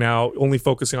supplements, working out, only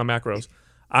focusing on macros.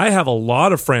 I have a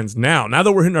lot of friends now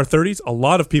that we're in our 30s, a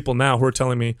lot of people now who are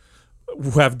telling me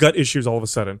who have gut issues all of a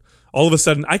sudden. All of a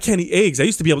sudden, I can't eat eggs. I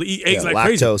used to be able to eat eggs like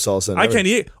crazy. Lactose all of a sudden. I can't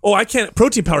eat. Oh, I can't.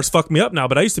 Protein powders fuck me up now,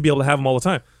 but I used to be able to have them all the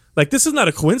time. Like, this is not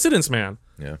a coincidence, man.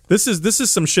 Yeah. This is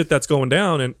some shit that's going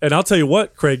down. And I'll tell you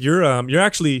what, Craig, you're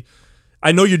actually,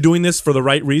 I know you're doing this for the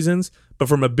right reasons, but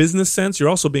from a business sense, you're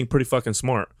also being pretty fucking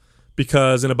smart.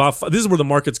 Because this is where the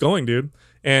market's going, dude.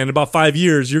 And in about 5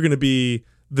 years, you're going to be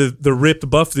the ripped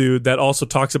buff dude that also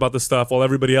talks about this stuff while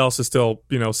everybody else is still,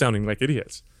 sounding like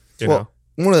idiots. You know?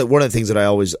 One of the things that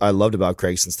I loved about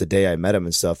Craig since the day I met him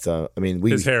and stuff. I mean,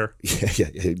 his hair.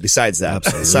 Yeah. Besides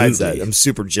that, I'm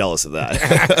super jealous of that.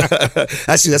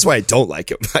 Actually, that's why I don't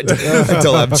like him.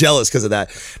 I'm jealous because of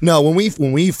that. No, when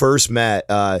we first met,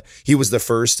 he was the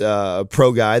first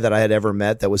pro guy that I had ever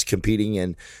met that was competing,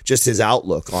 and just his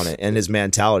outlook on it and his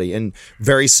mentality, and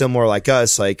very similar like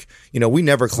us. Like, we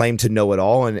never claim to know it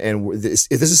all, and this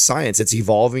is science. It's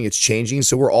evolving. It's changing.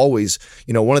 So we're always,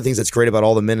 one of the things that's great about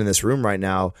all the men in this room right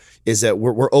now is that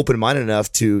we're open-minded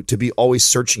enough to be always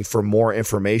searching for more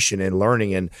information and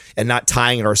learning and not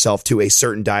tying ourselves to a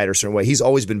certain diet or certain way. He's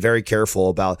always been very careful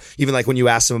about, even like when you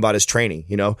ask him about his training,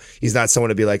 he's not someone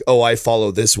to be like, oh, I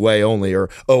follow this way only, or,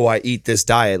 oh, I eat this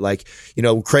diet. Like,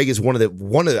 Craig is one of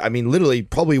the, I mean, literally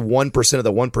probably 1% of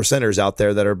the 1%ers out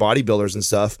there that are bodybuilders and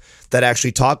stuff that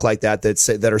actually talk like that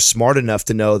are smart enough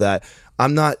to know that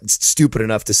I'm not stupid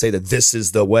enough to say that this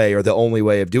is the way or the only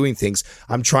way of doing things.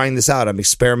 I'm trying this out. I'm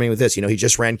experimenting with this. He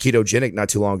just ran ketogenic not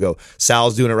too long ago.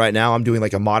 Sal's doing it right now. I'm doing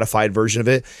like a modified version of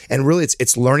it. And really,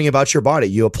 it's learning about your body.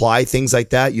 You apply things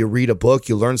like that. You read a book.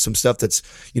 You learn some stuff that's,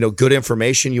 good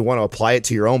information. You want to apply it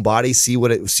to your own body, see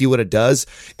what it does,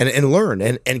 and learn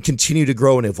and continue to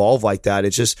grow and evolve like that.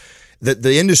 It's just,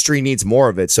 the industry needs more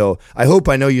of it. So I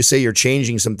know you say you're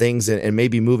changing some things and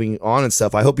maybe moving on and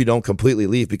stuff. I hope you don't completely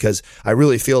leave, because I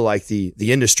really feel like the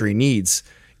industry needs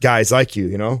guys like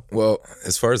you, Well,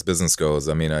 as far as business goes,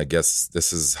 I mean, I guess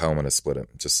this is how I'm going to split it,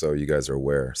 just so you guys are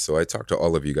aware. So I talked to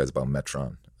all of you guys about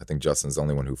Metron. I think Justin's the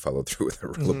only one who followed through with a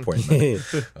real appointment.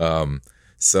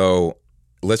 So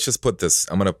let's just put this,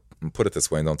 I'm going to put it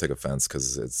this way, and don't take offense,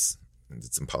 because it's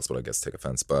impossible, I guess, to take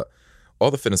offense, but all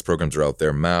the fitness programs are out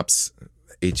there, MAPS,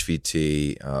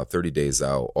 HVT, 30 Days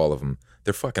Out, all of them,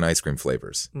 they're fucking ice cream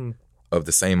flavors of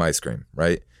the same ice cream,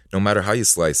 right? No matter how you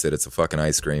slice it, it's a fucking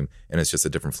ice cream, and it's just a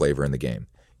different flavor in the game.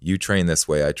 You train this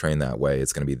way, I train that way.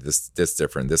 It's going to be this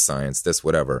different, this science, this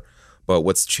whatever. But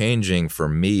what's changing for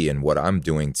me and what I'm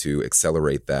doing to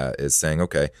accelerate that is saying,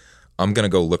 okay, I'm going to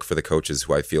go look for the coaches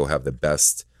who I feel have the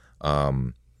best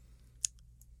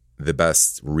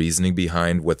reasoning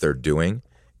behind what they're doing,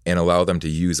 and allow them to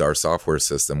use our software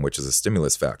system, which is a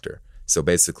stimulus factor. So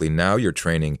basically now you're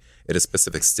training at a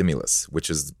specific stimulus, which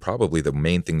is probably the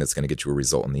main thing that's going to get you a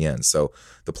result in the end. So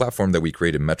the platform that we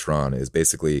created, Metron, is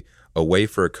basically a way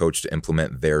for a coach to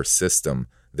implement their system,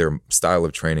 their style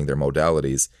of training, their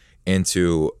modalities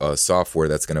into a software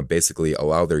that's going to basically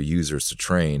allow their users to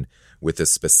train with a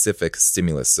specific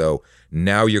stimulus. So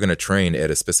now you're going to train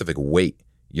at a specific weight.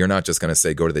 You're not just going to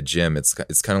say, go to the gym. It's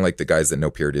kind of like the guys that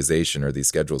know periodization or these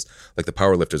schedules. Like the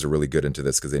power lifters are really good into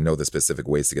this because they know the specific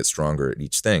ways to get stronger at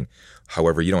each thing.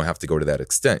 However, you don't have to go to that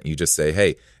extent. You just say,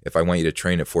 hey, if I want you to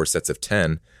train at 4 sets of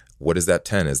 10, what is that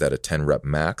 10? Is that a 10 rep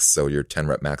max? So your 10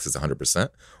 rep max is 100%?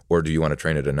 Or do you want to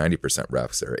train at a 90%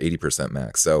 reps or 80%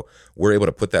 max? So we're able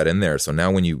to put that in there. So now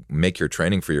when you make your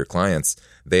training for your clients,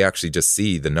 they actually just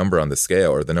see the number on the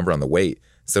scale or the number on the weight.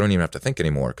 So they don't even have to think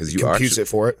anymore because you computes it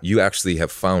for it. You actually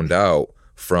have found out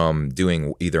from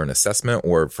doing either an assessment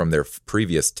or from their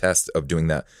previous test of doing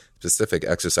that specific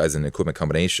exercise and equipment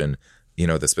combination,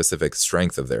 the specific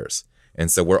strength of theirs. And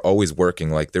so we're always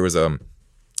working. Like there was the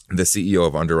CEO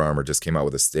of Under Armour just came out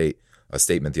with a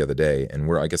statement the other day,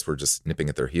 and I guess we're just nipping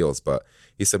at their heels. But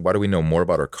he said, why do we know more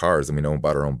about our cars than we know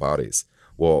about our own bodies?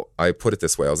 Well, I put it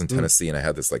this way. I was in Tennessee and I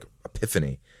had this like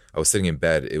epiphany. I was sitting in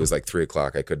bed. It was like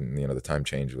 3:00. I couldn't, the time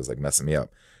change was like messing me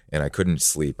up and I couldn't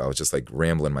sleep. I was just like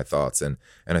rambling my thoughts. And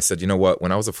I said, you know what?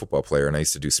 When I was a football player and I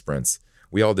used to do sprints,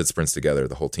 we all did sprints together.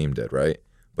 The whole team did, right?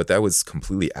 But that was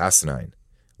completely asinine.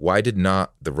 Why did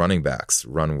not the running backs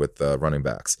run with the running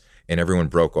backs? And everyone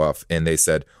broke off and they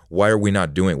said, why are we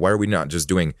not just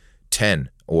doing 10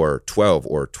 or 12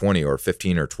 or 20 or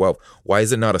 15 or 12? Why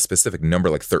is it not a specific number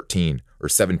like 13 or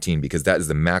 17? Because that is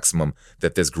the maximum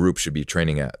that this group should be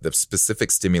training at, the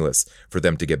specific stimulus for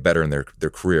them to get better in their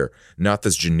career, not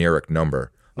this generic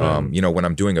number. When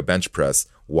I'm doing a bench press,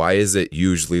 why is it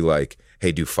usually like,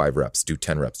 hey, do 5 reps, do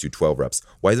 10 reps, do 12 reps?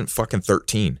 Why isn't it fucking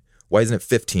 13? Why isn't it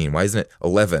 15? Why isn't it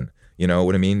 11? You know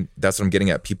what I mean? That's what I'm getting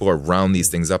at. People are round these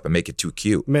things up and make it too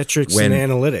cute. Metrics and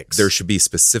analytics. There should be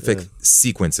specific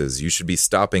sequences. You should be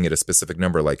stopping at a specific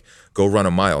number, like go run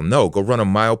a mile. No, go run a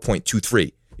mile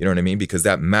 0.23. You know what I mean? Because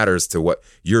that matters to what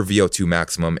your VO2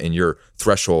 maximum and your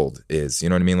threshold is. You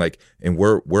know what I mean? Like, and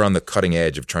we're on the cutting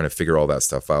edge of trying to figure all that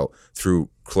stuff out through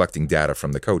collecting data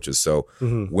from the coaches. So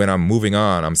when I'm moving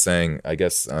on, I'm saying, I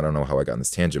don't know how I got on this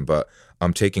tangent, but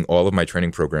I'm taking all of my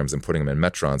training programs and putting them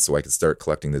in Metron so I can start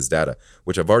collecting this data,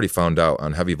 which I've already found out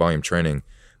on heavy volume training.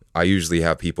 I usually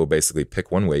have people basically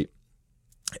pick one weight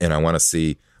and I want to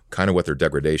see kind of what their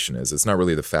degradation is. It's not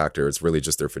really the factor. It's really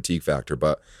just their fatigue factor.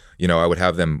 But, I would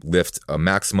have them lift a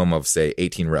maximum of, say,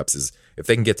 18 reps. If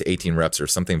they can get to 18 reps or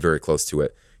something very close to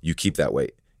it, you keep that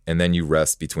weight. And then you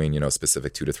rest between,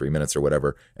 specific 2 to 3 minutes or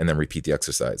whatever, and then repeat the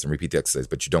exercise,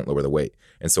 but you don't lower the weight.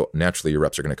 And so naturally your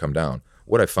reps are going to come down.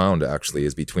 What I found actually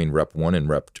is between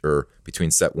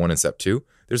between set 1 and set 2,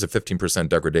 there's a 15%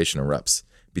 degradation in reps.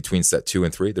 Between set 2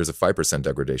 and 3, there's a 5%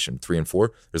 degradation. 3 and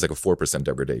 4, there's like a 4%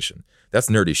 degradation. That's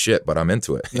nerdy shit, but I'm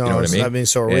into it. No, you know what I mean? I mean,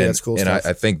 so are we. That's cool and stuff.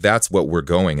 I think that's what we're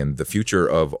going. And the future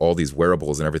of all these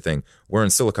wearables and everything, we're in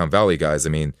Silicon Valley, guys. I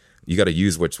mean, you got to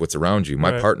use what's around you.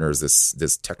 My partner is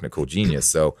this technical genius.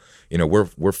 So,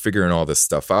 we're figuring all this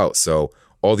stuff out. So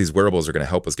all these wearables are going to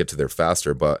help us get to there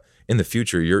faster. But in the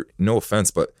future, no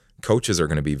offense, but coaches are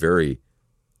going to be very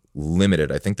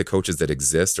limited. I think the coaches that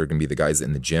exist are going to be the guys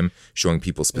in the gym showing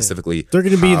people specifically. They're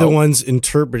going to be the ones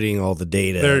interpreting all the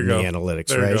data and the analytics,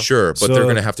 There you right? go. Sure, but they're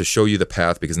going to have to show you the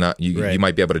path because you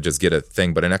might be able to just get a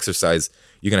thing, but an exercise,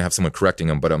 you're going to have someone correcting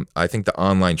them. But I think the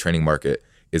online training market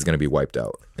is going to be wiped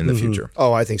out in the future.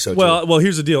 Oh, I think so too. Well,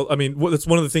 here's the deal. I mean, that's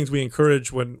one of the things we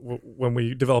encourage when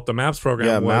we developed the MAPS program.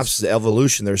 Yeah, MAPS is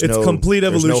evolution. It's complete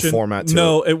evolution. There's no format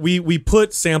to it. We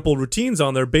put sample routines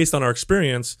on there based on our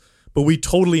experience, but we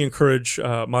totally encourage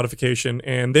modification.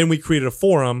 And then we created a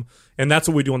forum, and that's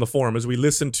what we do on the forum is we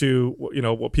listen to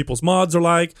what people's mods are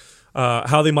like,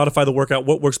 how they modify the workout,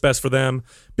 what works best for them,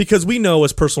 because we know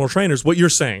as personal trainers what you're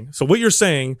saying. So what you're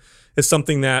saying is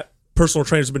something that personal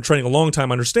trainers have been training a long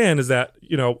time understand is that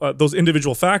those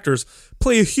individual factors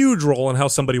play a huge role in how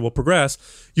somebody will progress.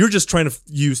 You're just trying to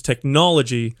use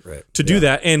technology to do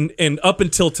that, and up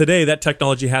until today, that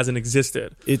technology hasn't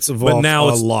existed. It's evolved but now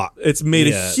a lot. It's made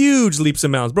a huge leaps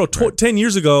and bounds, bro. 10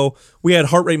 years ago, we had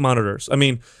heart rate monitors. I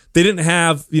mean, they didn't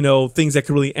have things that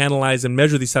could really analyze and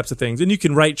measure these types of things, and you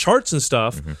can write charts and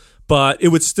stuff. But it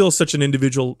was still such an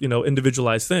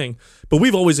individualized thing. But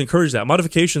we've always encouraged that.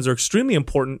 Modifications are extremely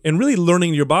important, and really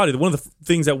learning your body. One of the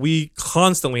things that we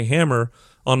constantly hammer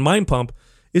on Mind Pump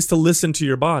is to listen to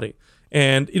your body.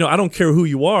 And I don't care who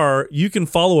you are, you can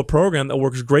follow a program that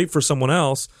works great for someone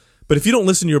else, But if you don't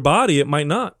listen to your body, it might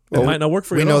not. It might not work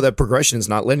for you. We know that progression is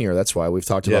not linear. That's why we've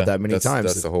talked about that many times.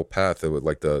 That's the whole path.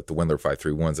 Like the Wendler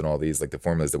 531s and all these, like the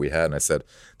formulas that we had. And I said,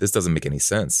 this doesn't make any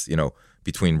sense.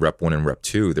 Between rep 1 and rep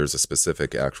 2, there's a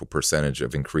specific actual percentage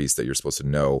of increase that you're supposed to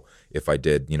know. If I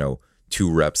did, 2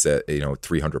 reps at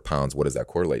 300 pounds, what does that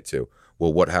correlate to?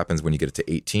 Well, what happens when you get it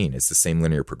to 18? It's the same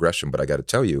linear progression, but I got to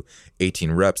tell you,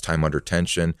 18 reps, time under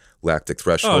tension, lactic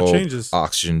threshold,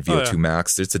 oxygen, VO2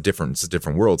 max. It's a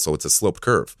different world. So it's a sloped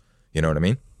curve. You know what I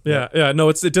mean? Yeah. No,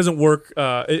 it doesn't work.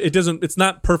 It's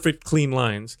not perfect, clean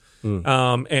lines.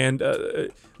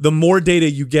 The more data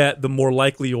you get, the more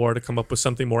likely you are to come up with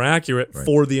something more accurate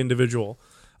for the individual.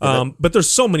 But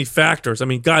there's so many factors. I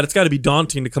mean, God, it's got to be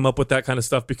daunting to come up with that kind of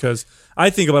stuff, because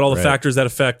I think about all the factors that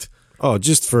affect. Oh,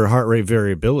 just for heart rate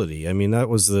variability. I mean, that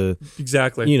was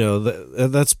exactly.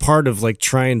 That's part of like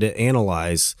trying to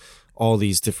analyze all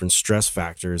these different stress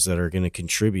factors that are going to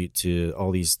contribute to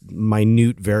all these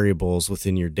minute variables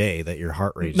within your day that your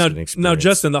heart rate is going to experience. Now,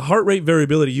 Justin, the heart rate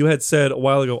variability, you had said a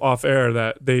while ago off air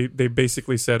that they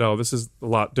basically said, oh, this is a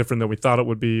lot different than we thought it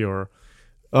would be, or...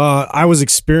 I was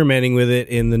experimenting with it,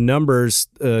 and the numbers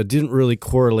didn't really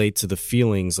correlate to the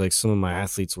feelings like some of my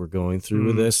athletes were going through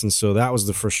with this. And so that was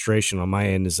the frustration on my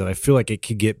end, is that I feel like it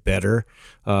could get better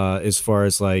as far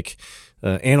as like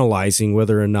analyzing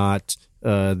whether or not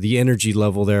the energy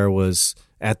level there was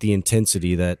at the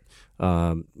intensity that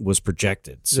was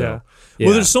projected. So,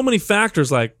 Well, there's so many factors,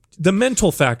 like the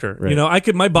mental factor.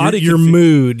 Right. My body, your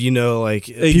mood, like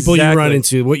exactly. people you run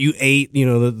into, what you ate,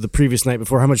 the previous night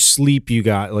before, how much sleep you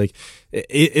got. Like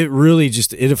it really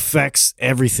just, it affects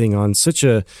everything on such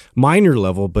a minor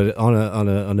level, but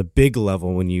on a big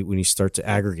level when you start to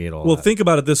aggregate all that. Well, think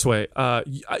about it this way.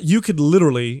 You could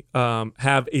literally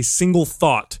have a single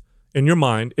thought in your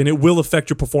mind, and it will affect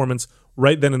your performance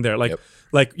right then and there.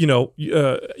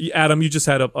 Adam, you just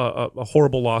had a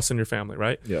horrible loss in your family,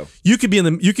 right? Yeah. You could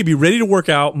be ready to work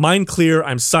out, mind clear,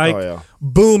 I'm psyched. Oh, yeah.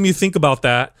 Boom, you think about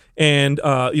that, and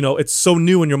it's so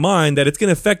new in your mind that it's going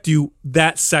to affect you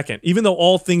that second. Even though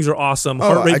all things are awesome,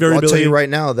 heart rate variability. I'll tell you right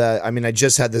now that I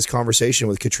just had this conversation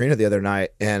with Katrina the other night,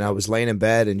 and I was laying in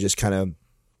bed and just kind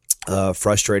of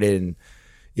frustrated and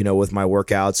with my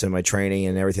workouts and my training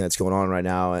and everything that's going on right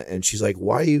now. And she's like,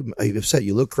 why are you upset?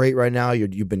 You look great right now.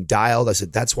 You've been dialed. I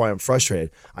said, that's why I'm frustrated.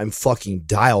 I'm fucking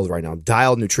dialed right now. I'm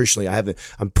dialed nutritionally.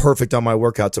 I'm perfect on my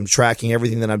workouts. I'm tracking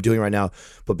everything that I'm doing right now.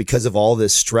 But because of all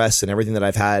this stress and everything that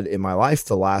I've had in my life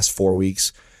the last 4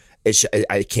 weeks,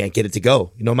 I can't get it to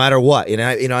go no matter what. And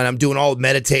I'm doing all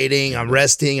meditating, I'm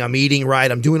resting, I'm eating right,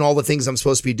 I'm doing all the things I'm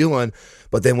supposed to be doing.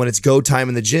 But then when it's go time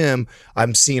in the gym,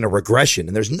 I'm seeing a regression.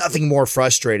 And there's nothing more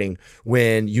frustrating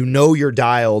when you're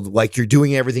dialed, like you're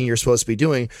doing everything you're supposed to be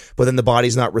doing, but then the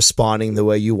body's not responding the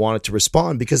way you want it to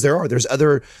respond, because there's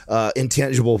other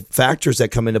intangible factors that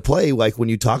come into play, like when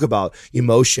you talk about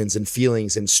emotions and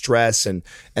feelings and stress, and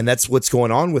that's what's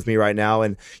going on with me right now.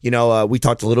 And we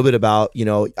talked a little bit about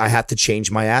I have to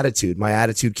change my attitude. My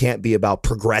attitude can't be about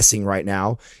progressing right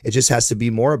now. It just has to be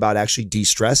more about actually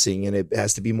de-stressing, and it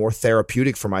has to be more therapeutic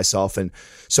for myself. And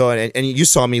so, and you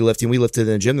saw me lifting. We lifted in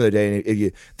the gym the other day,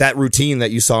 and that routine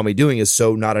that you saw me doing is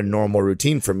so not a normal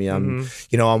routine for me.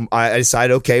 I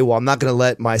decided, okay, well, I'm not going to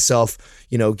let myself,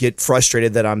 get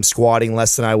frustrated that I'm squatting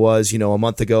less than I was, a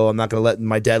month ago. I'm not going to let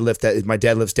my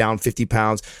deadlift's down 50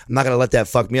 pounds. I'm not going to let that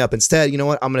fuck me up. Instead, you know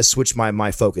what? I'm going to switch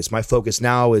my focus. My focus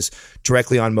now is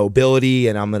directly on mobility,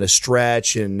 and I'm going to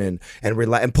stretch and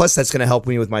relax. And plus, that's going to help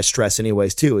me with my stress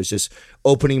anyways too. It's just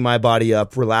opening my body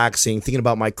up, relaxing, thinking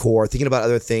about my core, thinking about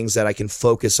other things that I can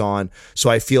focus on, so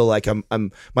I feel like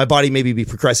my body maybe be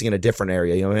progressing in a different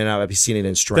area. And I'll be seeing it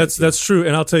in strength. That's true.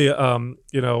 And I'll tell you,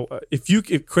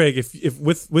 if Craig,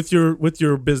 with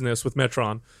your business with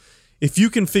Metron, if you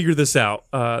can figure this out,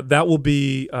 that will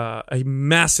be a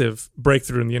massive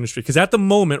breakthrough in the industry. Because at the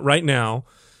moment, right now,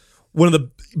 one of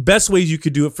the best ways you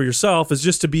could do it for yourself is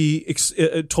just to be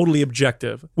totally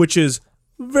objective, which is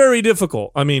very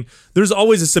difficult. I mean, there's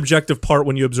always a subjective part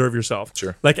when you observe yourself.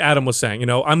 Sure. Like Adam was saying,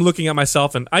 I'm looking at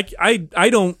myself, and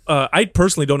I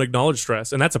personally don't acknowledge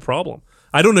stress, and that's a problem.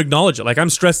 I don't acknowledge it. Like, I'm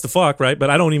stressed the fuck, right? But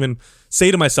I don't even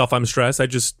say to myself I'm stressed. I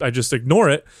just ignore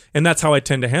it, and that's how I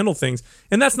tend to handle things.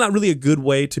 And that's not really a good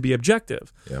way to be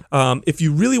objective. Yeah. If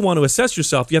you really want to assess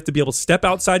yourself, you have to be able to step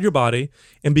outside your body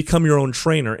and become your own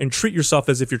trainer and treat yourself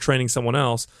as if you're training someone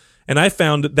else. And I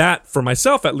found that, for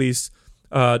myself at least,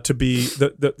 to be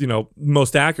the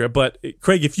most accurate. But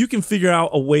Craig, if you can figure out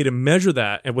a way to measure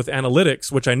that, and with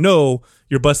analytics, which I know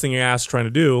you're busting your ass trying to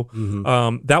do,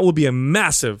 that will be a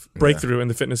massive breakthrough in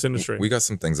the fitness industry. We got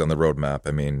some things on the roadmap.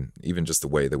 I mean, even just the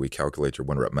way that we calculate your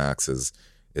 1 rep max is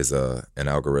is an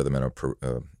algorithm and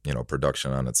a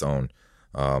production on its own.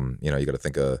 You got to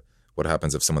think of what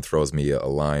happens if someone throws me a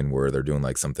line where they're doing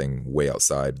like something way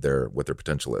outside what their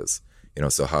potential is.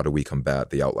 So how do we combat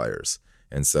the outliers?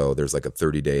 And so there's like a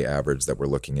 30-day average that we're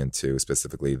looking into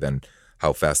specifically. Then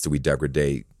how fast do we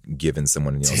degrade given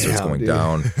someone starts going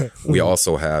down? We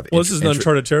also have this is an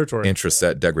uncharted territory.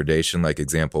 Intraset degradation, like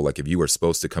example, like if you were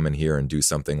supposed to come in here and do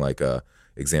something like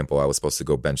example, I was supposed to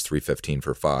go bench 315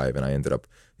 for 5, and I ended up,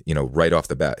 right off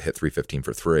the bat hit 315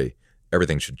 for 3.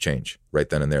 Everything should change right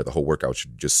then and there. The whole workout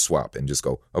should just swap and just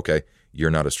go, okay,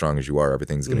 you're not as strong as you are.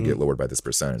 Everything's going to get lowered by this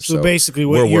percentage. So basically,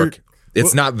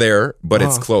 it's not there, but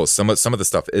it's close. Some of the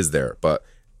stuff is there, but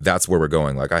that's where we're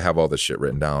going. Like I have all this shit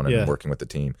written down and working with the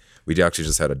team. We actually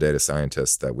just had a data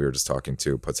scientist that we were just talking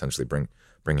to, potentially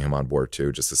bring him on board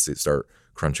too, just to start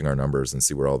crunching our numbers and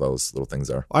see where all those little things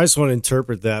are. I just want to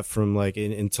interpret that from like,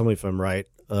 and tell me if I'm right,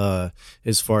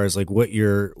 as far as like what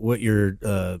you're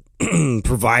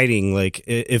providing. Like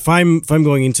if I'm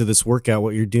going into this workout,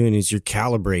 what you're doing is you're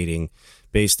calibrating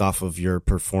based off of your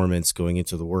performance going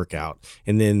into the workout,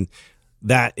 and then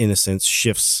that in a sense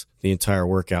shifts the entire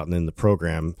workout and then the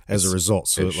program as a result.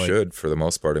 So it should, for the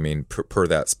most part. I mean, per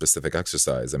that specific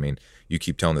exercise. I mean, you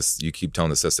keep telling the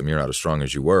system you're not as strong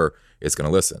as you were, it's going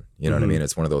to listen. You know what I mean?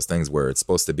 It's one of those things where it's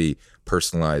supposed to be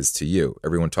personalized to you.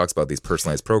 Everyone talks about these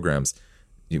personalized programs.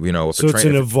 So it's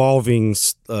an evolving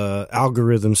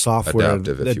algorithm software,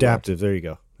 adaptive. There you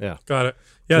go. Yeah, got it.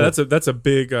 Yeah, cool. that's a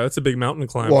big mountain to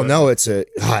climb. Well, no, I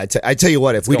tell you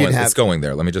what, if it's going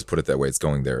there. Let me just put it that way. It's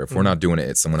going there. If we're not doing it,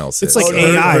 it's someone else. It's like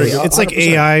AI. It's like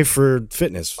AI for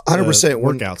fitness. 100%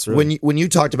 workouts. Really. When you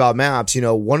talked about maps,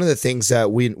 one of the things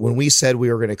that when we said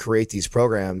we were going to create these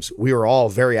programs, we were all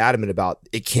very adamant about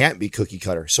it can't be cookie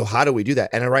cutter. So how do we do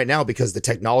that? And right now, because the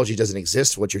technology doesn't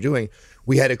exist, what you're doing,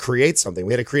 we had to create something.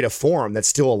 We had to create a forum that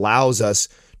still allows us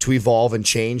to evolve and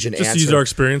change and just use our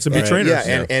experience and be trainers.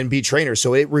 Yeah, and be trainers.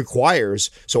 So it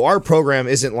requires. So our program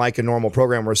isn't like a normal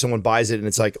program where someone buys it and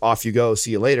it's like off you go,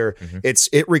 see you later.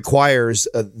 It requires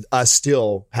us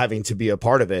still having to be a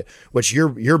part of it. Which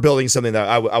you're building something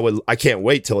that I can't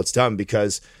wait till it's done,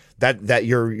 because that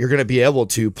you're going to be able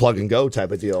to plug and go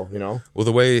type of deal.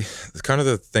 Well, kind of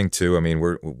the thing too. I mean,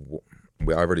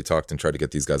 I already talked and tried to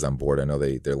get these guys on board. I know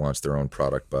they launched their own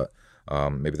product, but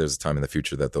maybe there's a time in the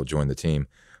future that they'll join the team.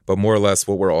 But more or less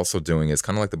what we're also doing is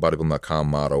kind of like the bodybuilding.com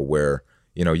model where,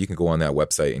 you can go on that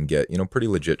website and get, pretty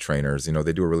legit trainers.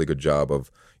 They do a really good job of,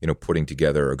 putting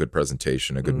together a good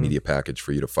presentation, a good media package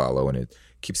for you to follow. And it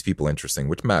keeps people interesting,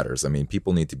 which matters. I mean,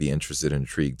 people need to be interested and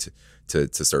intrigued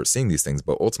to start seeing these things.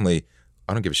 But ultimately,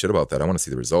 I don't give a shit about that. I want to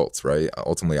see the results, right?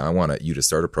 Ultimately, I want you to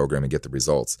start a program and get the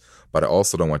results, but I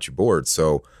also don't want you bored.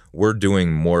 So we're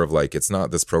doing more of like, it's not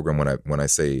this program when I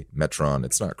say Metron,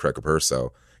 it's not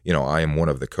Capurso. I am one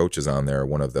of the coaches on there,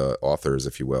 one of the authors,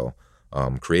 if you will,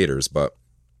 creators, but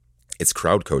it's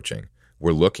crowd coaching.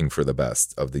 We're looking for the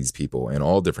best of these people in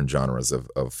all different genres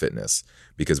of fitness,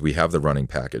 because we have the running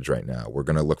package right now. We're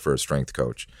going to look for a strength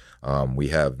coach. We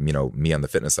have, me on the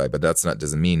fitness side, but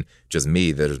doesn't mean just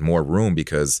me. There's more room,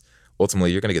 because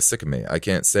ultimately you're going to get sick of me. I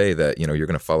can't say that, you're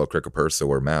going to follow Capurso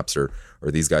or MAPS or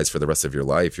these guys for the rest of your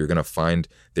life. You're going to find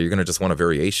that you're going to just want a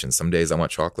variation. Some days I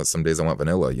want chocolate, some days I want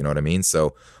vanilla. You know what I mean?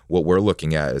 So what we're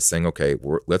looking at is saying, okay,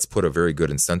 let's put a very good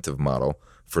incentive model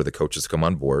for the coaches to come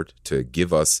on board to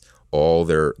give us all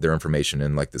their information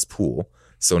in like this pool.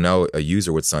 So now a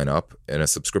user would sign up in a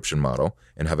subscription model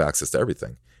and have access to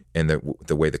everything. And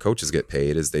the way the coaches get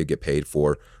paid is they get paid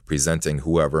for presenting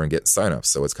whoever and getting signups.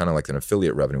 So it's kind of like an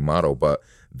affiliate revenue model, but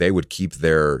they would keep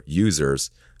their users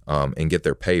and get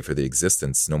their pay for the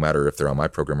existence, no matter if they're on my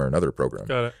program or another program.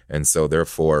 Got it. And so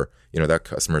therefore, that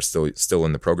customer is still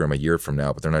in the program a year from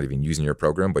now, but they're not even using your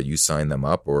program, but you sign them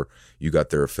up or you got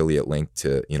their affiliate link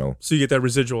to, So you get that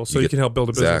residual, so you can help build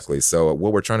a business. Exactly. So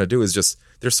what we're trying to do is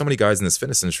there's so many guys in this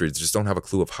fitness industry that just don't have a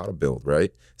clue of how to build,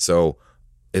 right? So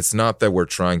it's not that we're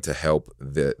trying to help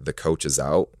the coaches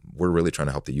out. We're really trying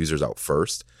to help the users out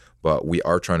first. But we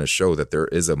are trying to show that there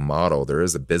is a model, there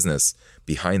is a business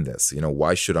behind this.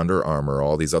 Why should Under Armour,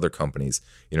 all these other companies,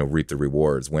 reap the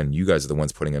rewards when you guys are the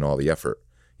ones putting in all the effort?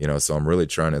 So I'm really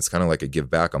trying. It's kind of like a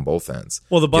give back on both ends.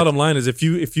 Well, the bottom line is if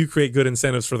you create good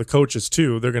incentives for the coaches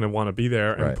too, they're going to want to be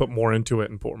there and put more into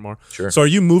it and put more. Sure. So are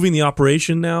you moving the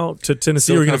operation now to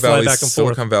Tennessee, or are you going to fly back and forth?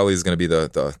 Silicon Valley is going to be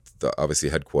the obviously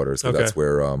headquarters. Okay. That's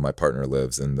where my partner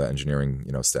lives and the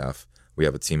engineering staff. We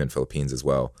have a team in Philippines as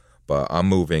well. But I'm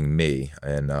moving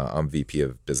and I'm VP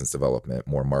of business development,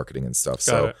 more marketing and stuff.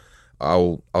 So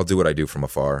I'll do what I do from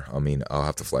afar. I mean, I'll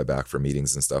have to fly back for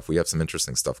meetings and stuff. We have some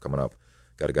interesting stuff coming up.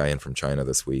 Got a guy in from China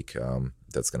this week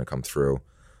that's going to come through.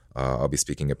 I'll be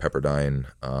speaking at Pepperdine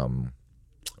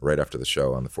right after the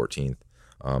show on the 14th,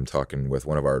 talking with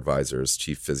one of our advisors,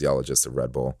 chief physiologist of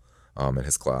Red Bull, in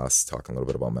his class, talking a little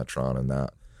bit about Metron and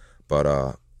that.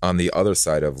 But on the other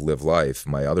side of Live Life,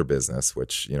 my other business,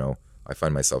 which, I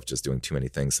find myself just doing too many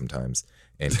things sometimes.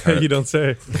 And You don't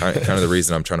say. Kind of the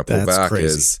reason I'm trying to pull That's back crazy.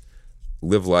 is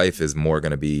Live Life is more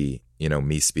going to be,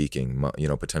 me speaking,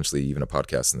 potentially even a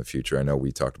podcast in the future. I know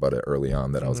we talked about it early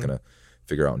on that I was going to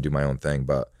figure out and do my own thing.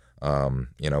 But,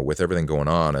 with everything going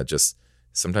on,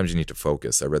 sometimes you need to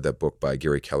focus. I read that book by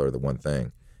Gary Keller, The One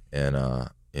Thing. And,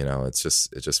 it's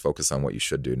just focus on what you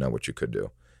should do, not what you could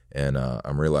do. And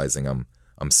I'm realizing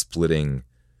I'm splitting,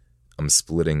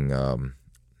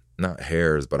 not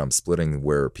hairs, but I'm splitting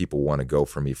where people want to go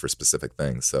for me for specific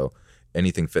things. So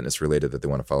anything fitness related that they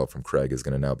want to follow from Craig is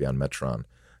going to now be on Metron.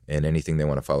 And anything they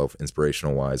want to follow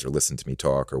inspirational wise or listen to me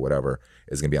talk or whatever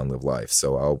is going to be on Live Life.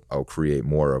 So I'll create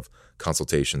more of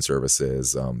consultation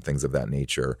services, things of that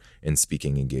nature, and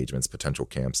speaking engagements, potential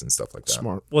camps and stuff like that.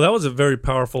 Smart. Well, that was a very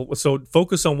powerful. So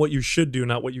focus on what you should do,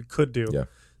 not what you could do. Yeah.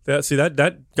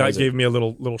 That guy gave me a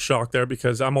little shock there,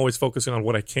 because I'm always focusing on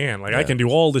what I can. Like, I can do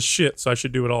all this shit, so I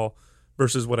should do it all,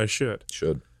 versus what I should.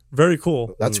 Very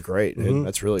cool. That's great, dude.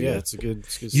 That's really Yeah, good. it's a good.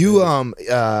 You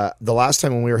the last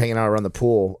time when we were hanging out around the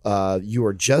pool, you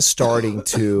were just starting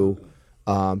to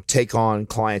take on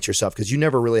clients yourself, because you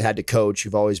never really had to coach.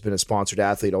 You've always been a sponsored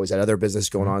athlete, always had other business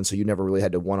going on, so you never really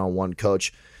had to one-on-one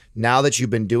coach. Now that you've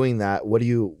been doing that,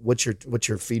 what's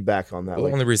your feedback on that? Well,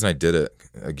 the only reason I did it,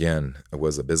 again, it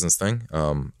was a business thing.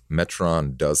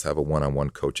 Metron does have a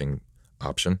one-on-one coaching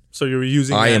option. So you're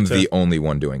using I that am to- the only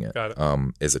one doing it, Got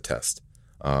it. as a test.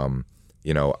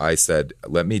 I said,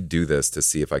 let me do this to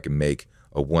see if I can make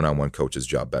a one-on-one coach's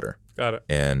job better. Got it.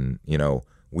 And,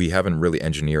 we haven't really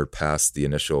engineered past the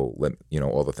initial,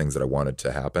 all the things that I wanted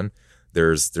to happen.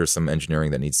 There's some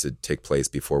engineering that needs to take place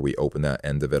before we open that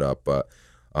end of it up. But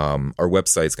our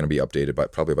website's going to be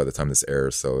updated probably by the time this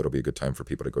airs, so it'll be a good time for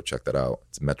people to go check that out.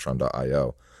 It's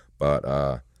metron.io.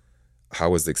 But how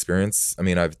was the experience? I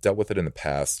mean, I've dealt with it in the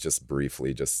past, just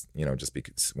briefly, just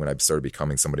because when I started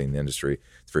becoming somebody in the industry,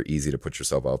 it's very easy to put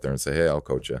yourself out there and say, hey, I'll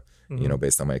coach you,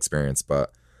 based on my experience.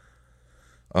 But,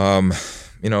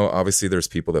 obviously there's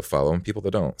people that follow and people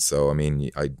that don't. So, I mean,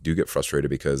 I do get frustrated,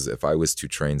 because if I was to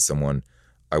train someone,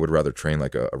 I would rather train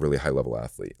like a really high level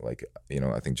athlete. Like,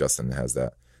 I think Justin has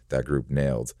that group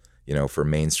nailed. For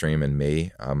mainstream and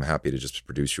me, I'm happy to just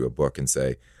produce you a book and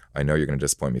say, I know you're going to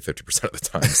disappoint me 50% of the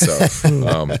time.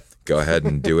 So go ahead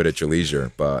and do it at your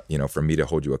leisure. But, for me to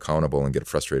hold you accountable and get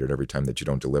frustrated every time that you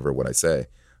don't deliver what I say,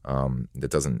 that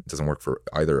doesn't work for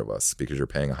either of us, because you're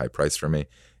paying a high price for me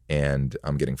and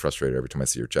I'm getting frustrated every time I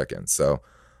see your check-in. So,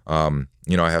 I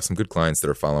have some good clients that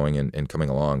are following and coming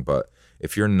along, but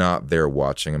if you're not there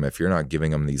watching them, if you're not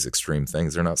giving them these extreme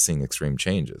things, they're not seeing extreme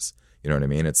changes. You know what I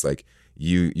mean? It's like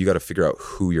you got to figure out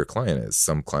who your client is.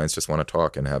 Some clients just want to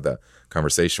talk and have that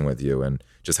conversation with you and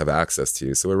just have access to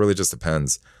you. So it really just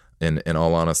depends. In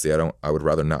all honesty, I would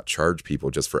rather not charge people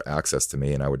just for access to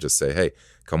me. And I would just say, hey,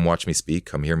 come watch me speak,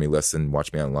 come hear me listen,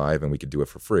 watch me on live, and we could do it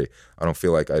for free. I don't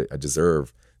feel like I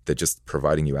deserve that just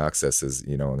providing you access is,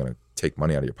 I'm going to take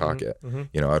money out of your pocket.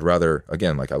 I'd rather,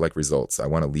 again, like I like results. I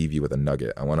want to leave you with a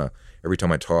nugget. Every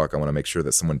time I talk, I want to make sure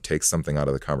that someone takes something out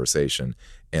of the conversation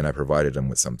and I provided them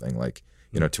with something. Like,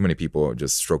 too many people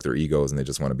just stroke their egos and they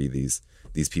just want to be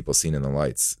these people seen in the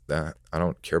lights. That I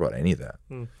don't care about any of that.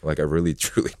 Like, I really,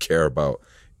 truly care about,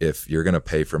 if you're going to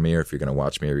pay for me or if you're going to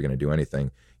watch me or you're going to do anything,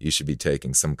 you should be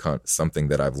taking something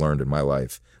that I've learned in my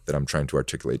life that I'm trying to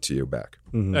articulate to you back.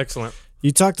 Excellent.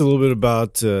 You talked a little bit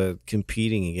about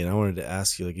competing again. I wanted to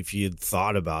ask you, like, if you had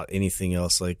thought about anything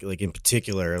else, like in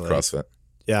particular, like CrossFit.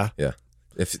 Yeah. Yeah.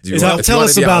 Tell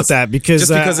us about that, because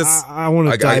just because it's, I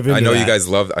want to dive into I know that. you guys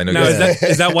love. I know. Now, you guys,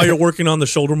 is that why you're working on the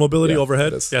shoulder mobility Yeah,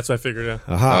 overhead? it is. That's what I figured. Yeah.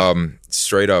 Aha.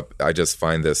 Straight up, I just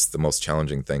find this the most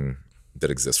challenging thing that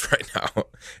exists right now.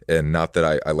 And not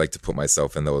that I like to put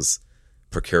myself in those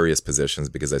precarious positions,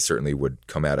 because I certainly would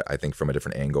come at it, I think, from a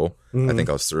different angle. I think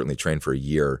I'll certainly train for a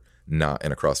year, not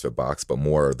in a CrossFit box, but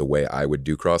more the way I would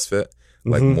do CrossFit,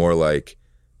 like more like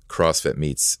CrossFit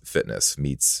meets fitness,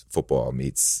 meets football,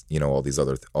 meets, all these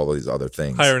other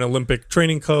things. Hire an Olympic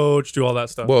training coach, do all that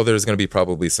stuff. Well, there's going to be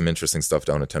probably some interesting stuff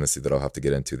down in Tennessee that I'll have to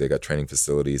get into. They got training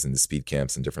facilities and the speed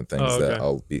camps and different things that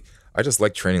I just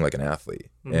like training like an athlete.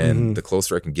 And the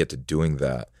closer I can get to doing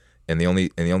that, and the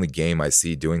only game I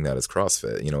see doing that is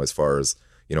CrossFit, as far as,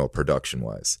 production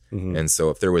wise. And so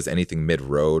if there was anything mid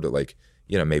road, like,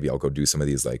 maybe I'll go do some of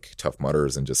these like Tough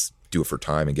Mudders and just do it for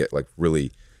time and get like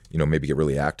really, maybe get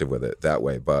really active with it that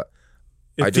way. But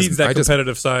it feeds that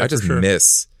competitive side. I just for sure.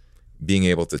 miss being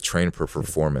able to train per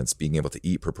performance, being able to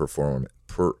eat for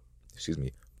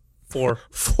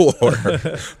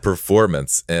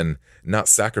performance, and not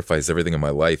sacrifice everything in my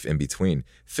life in between.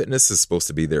 Fitness is supposed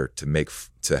to be there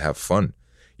to have fun.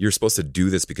 You're supposed to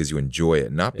do this because you enjoy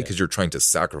it, not because you're trying to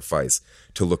sacrifice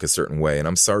to look a certain way. And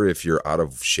I'm sorry if you're out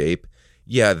of shape.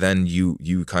 Yeah, then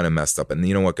you kind of messed up. And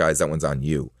you know what, guys? That one's on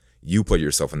you. You put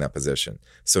yourself in that position.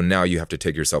 So now you have to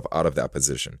take yourself out of that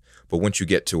position. But once you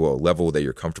get to a level that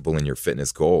you're comfortable in your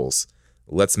fitness goals,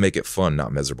 let's make it fun,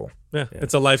 not miserable. Yeah,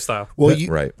 it's a lifestyle. Well,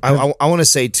 right. I want to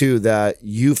say too that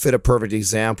you fit a perfect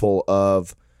example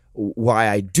of why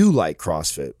I do like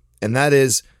CrossFit, and that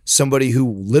is somebody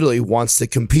who literally wants to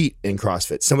compete in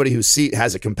CrossFit. Somebody who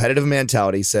has a competitive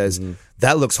mentality, says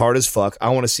that looks hard as fuck. I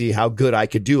want to see how good I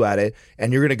could do at it.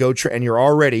 And you're going to go and you're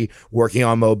already working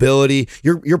on mobility.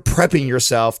 You're prepping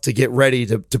yourself to get ready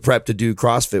to prep to do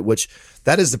CrossFit, which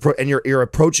that is and you're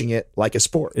approaching it like a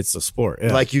sport. It's a sport,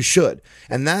 yeah. Like you should.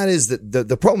 And that is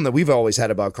the problem that we've always had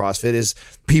about CrossFit is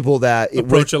people that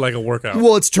approach it like a workout.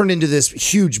 Well, it's turned into this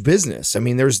huge business. I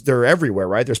mean, they're everywhere,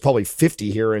 right? There's probably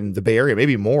 50 here in the Bay Area,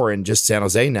 maybe more in just San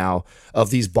Jose now, of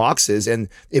these boxes. And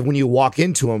when you walk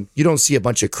into them, you don't see a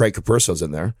bunch of Craig Capursos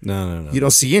in there. No. You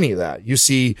don't see any of that. You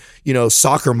see,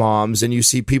 soccer moms, and you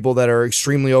see people that are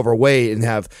extremely overweight and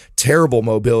have terrible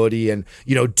mobility and,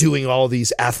 doing all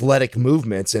these athletic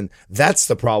movements. And that's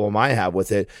the problem I have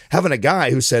with it. Having a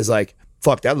guy who says like,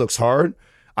 fuck, that looks hard.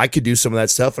 I could do some of that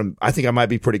stuff, and I think I might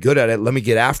be pretty good at it. Let me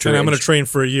get after it. And I'm going to train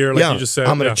for a year, like you just said.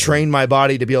 I'm going to train my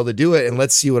body to be able to do it, and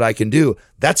let's see what I can do.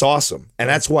 That's awesome. And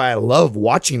that's why I love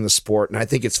watching the sport, and I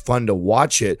think it's fun to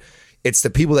watch it. It's the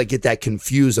people that get that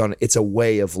confused on it's a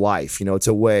way of life. It's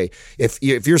a way. If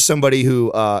you're somebody who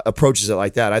approaches it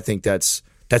like that, I think that's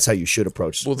how you should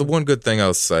approach it. Well, the one good thing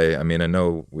I'll say, I mean, I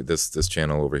know this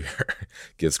channel over here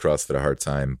gives CrossFit a hard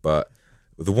time, but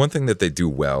the one thing that they do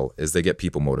well is they get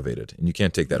people motivated, and you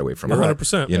can't take that away from them.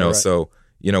 100%. So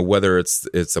whether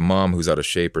it's a mom who's out of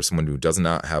shape or someone who does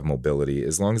not have mobility,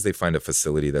 as long as they find a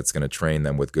facility that's going to train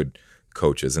them with good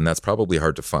coaches, and that's probably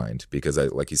hard to find because,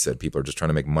 like you said, people are just trying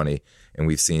to make money, and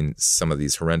we've seen some of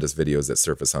these horrendous videos that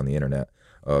surface on the internet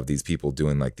of these people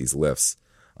doing like these lifts.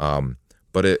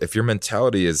 But if your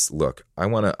mentality is, look,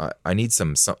 I need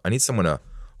someone to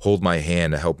hold my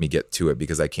hand to help me get to it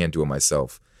because I can't do it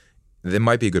myself, it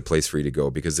might be a good place for you to go,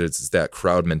 because it's that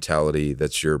crowd mentality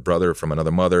that's your brother from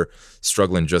another mother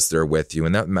struggling just there with you.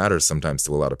 And that matters sometimes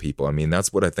to a lot of people. I mean,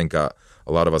 that's what I think got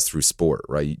a lot of us through sport,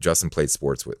 right? Justin played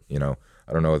sports with, I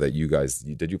don't know that you guys,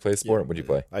 did you play sport? Yeah, What'd you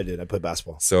play? I did. I played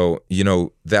basketball. So,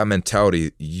 that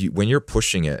mentality, when you're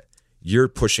pushing it, you're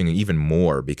pushing even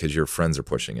more because your friends are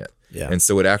pushing it. Yeah. And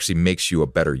so it actually makes you a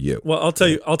better you. Well, I'll tell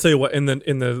you what, in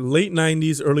the late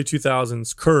 90s, early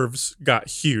 2000s, curves got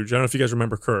huge. I don't know if you guys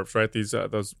remember curves, right? These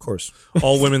those, of course,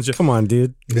 all women's. Come on,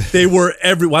 dude. They were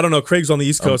I don't know. Craig's on the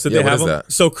East Coast. Did they have them?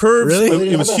 That? So curves, really?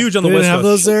 it was huge on the They West didn't have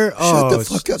Coast. those there? Oh, shut the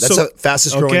fuck up. That's the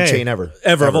fastest growing chain ever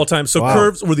of all time. So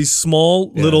curves were these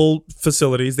small little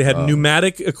facilities. They had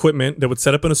pneumatic equipment that would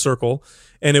set up in a circle,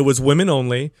 and it was women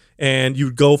only. And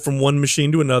you'd go from one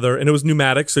machine to another, and it was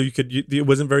pneumatic, so it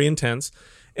wasn't very intense.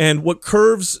 And what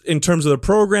curves, in terms of their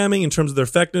programming, in terms of their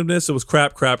effectiveness, it was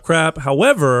crap.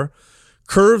 However,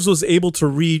 curves was able to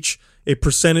reach a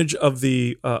percentage of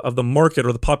the market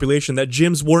or the population that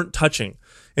gyms weren't touching.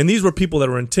 And these were people that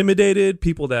were intimidated,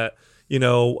 people that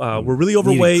were really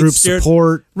overweight, group scared.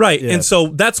 support, right? Yeah. And so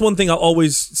that's one thing I'll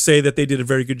always say that they did a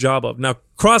very good job of. Now,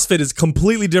 CrossFit is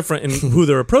completely different in who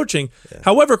they're approaching.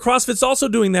 However, CrossFit's also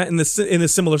doing that in a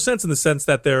similar sense, in the sense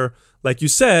that they're, like you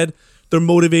said, they're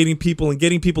motivating people and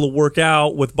getting people to work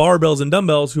out with barbells and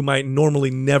dumbbells who might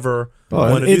normally never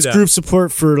want to do that. It's group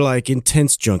support for like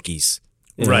intense junkies,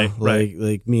 right?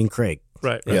 Like me and Craig,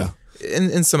 right? Yeah.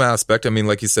 In some aspect, I mean,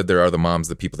 like you said, there are the moms,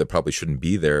 the people that probably shouldn't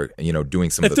be there,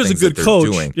 doing some of the things that they're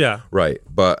doing. Yeah. Right.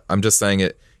 But I'm just saying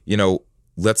it,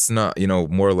 let's not,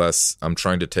 more or less, I'm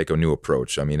trying to take a new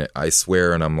approach. I mean, I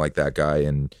swear, and I'm like that guy,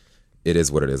 and it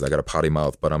is what it is. I got a potty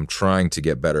mouth, but I'm trying to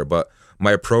get better. But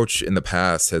my approach in the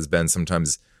past has been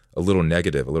sometimes a little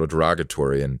negative, a little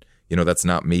derogatory, and that's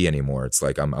not me anymore. It's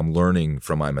like I'm learning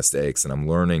from my mistakes, and I'm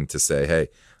learning to say, hey,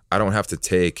 I don't have to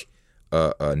take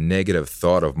a negative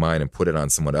thought of mine and put it on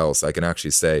someone else. I can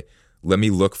actually say, let me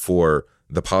look for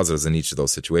the positives in each of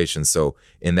those situations. So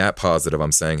in that positive,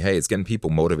 I'm saying, hey, it's getting people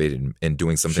motivated and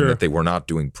doing something that they were not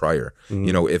doing prior.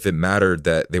 Mm-hmm. If it mattered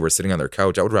that they were sitting on their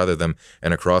couch, I would rather them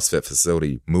in a CrossFit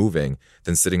facility moving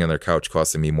than sitting on their couch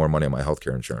costing me more money on my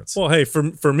healthcare insurance. Well, hey,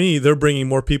 for me, they're bringing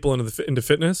more people into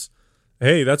fitness.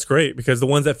 Hey, that's great, because the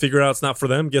ones that figure out it's not for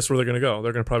them, guess where they're going to go?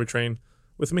 They're going to probably train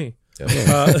with me.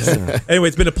 Anyway,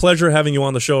 it's been a pleasure having you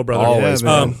on the show, brother. Always,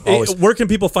 man. Always. Where can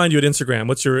people find you at Instagram?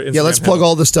 What's your Instagram? Yeah, let's plug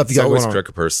all the stuff you It's got always going on.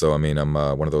 Craig Capurso. I mean, I'm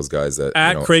one of those guys that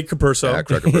at Craig Capurso. At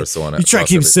Craig Capurso on it. You try to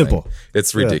keep it simple.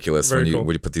 It's ridiculous Very when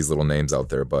cool. you put these little names out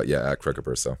there, but yeah, at Craig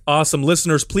Capurso. Awesome,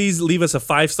 listeners. Please leave us a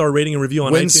 5-star rating and review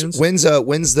on iTunes. When's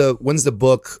the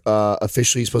book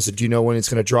officially supposed to? Do you know when it's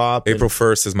going to drop? April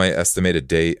 1st is my estimated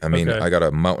date. I mean, Okay. I got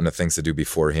a mountain of things to do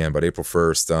beforehand, but April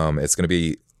 1st, it's going to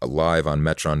be live on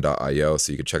metron.io,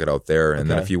 so you can check it out there. And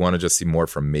then if you want to just see more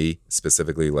from me,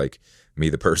 specifically like me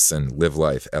the person, live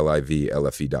life,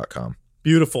 livlfe.com.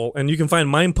 Beautiful. And you can find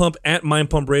Mind Pump at Mind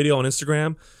Pump Radio on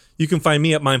Instagram. You can find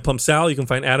me at Mind Pump Sal. You can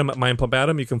find Adam at Mind Pump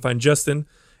Adam. You can find Justin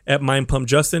at Mind Pump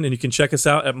Justin. And you can check us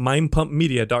out at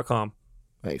mindpumpmedia.com.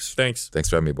 Thanks. Thanks. Thanks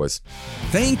for having me, boys.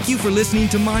 Thank you for listening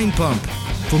to Mind Pump.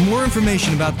 For more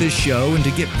information about this show and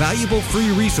to get valuable free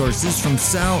resources from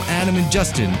Sal, Adam, and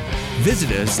Justin,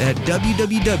 visit us at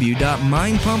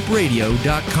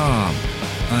www.mindpumpradio.com.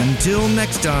 Until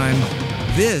next time,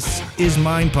 this is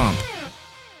Mind Pump.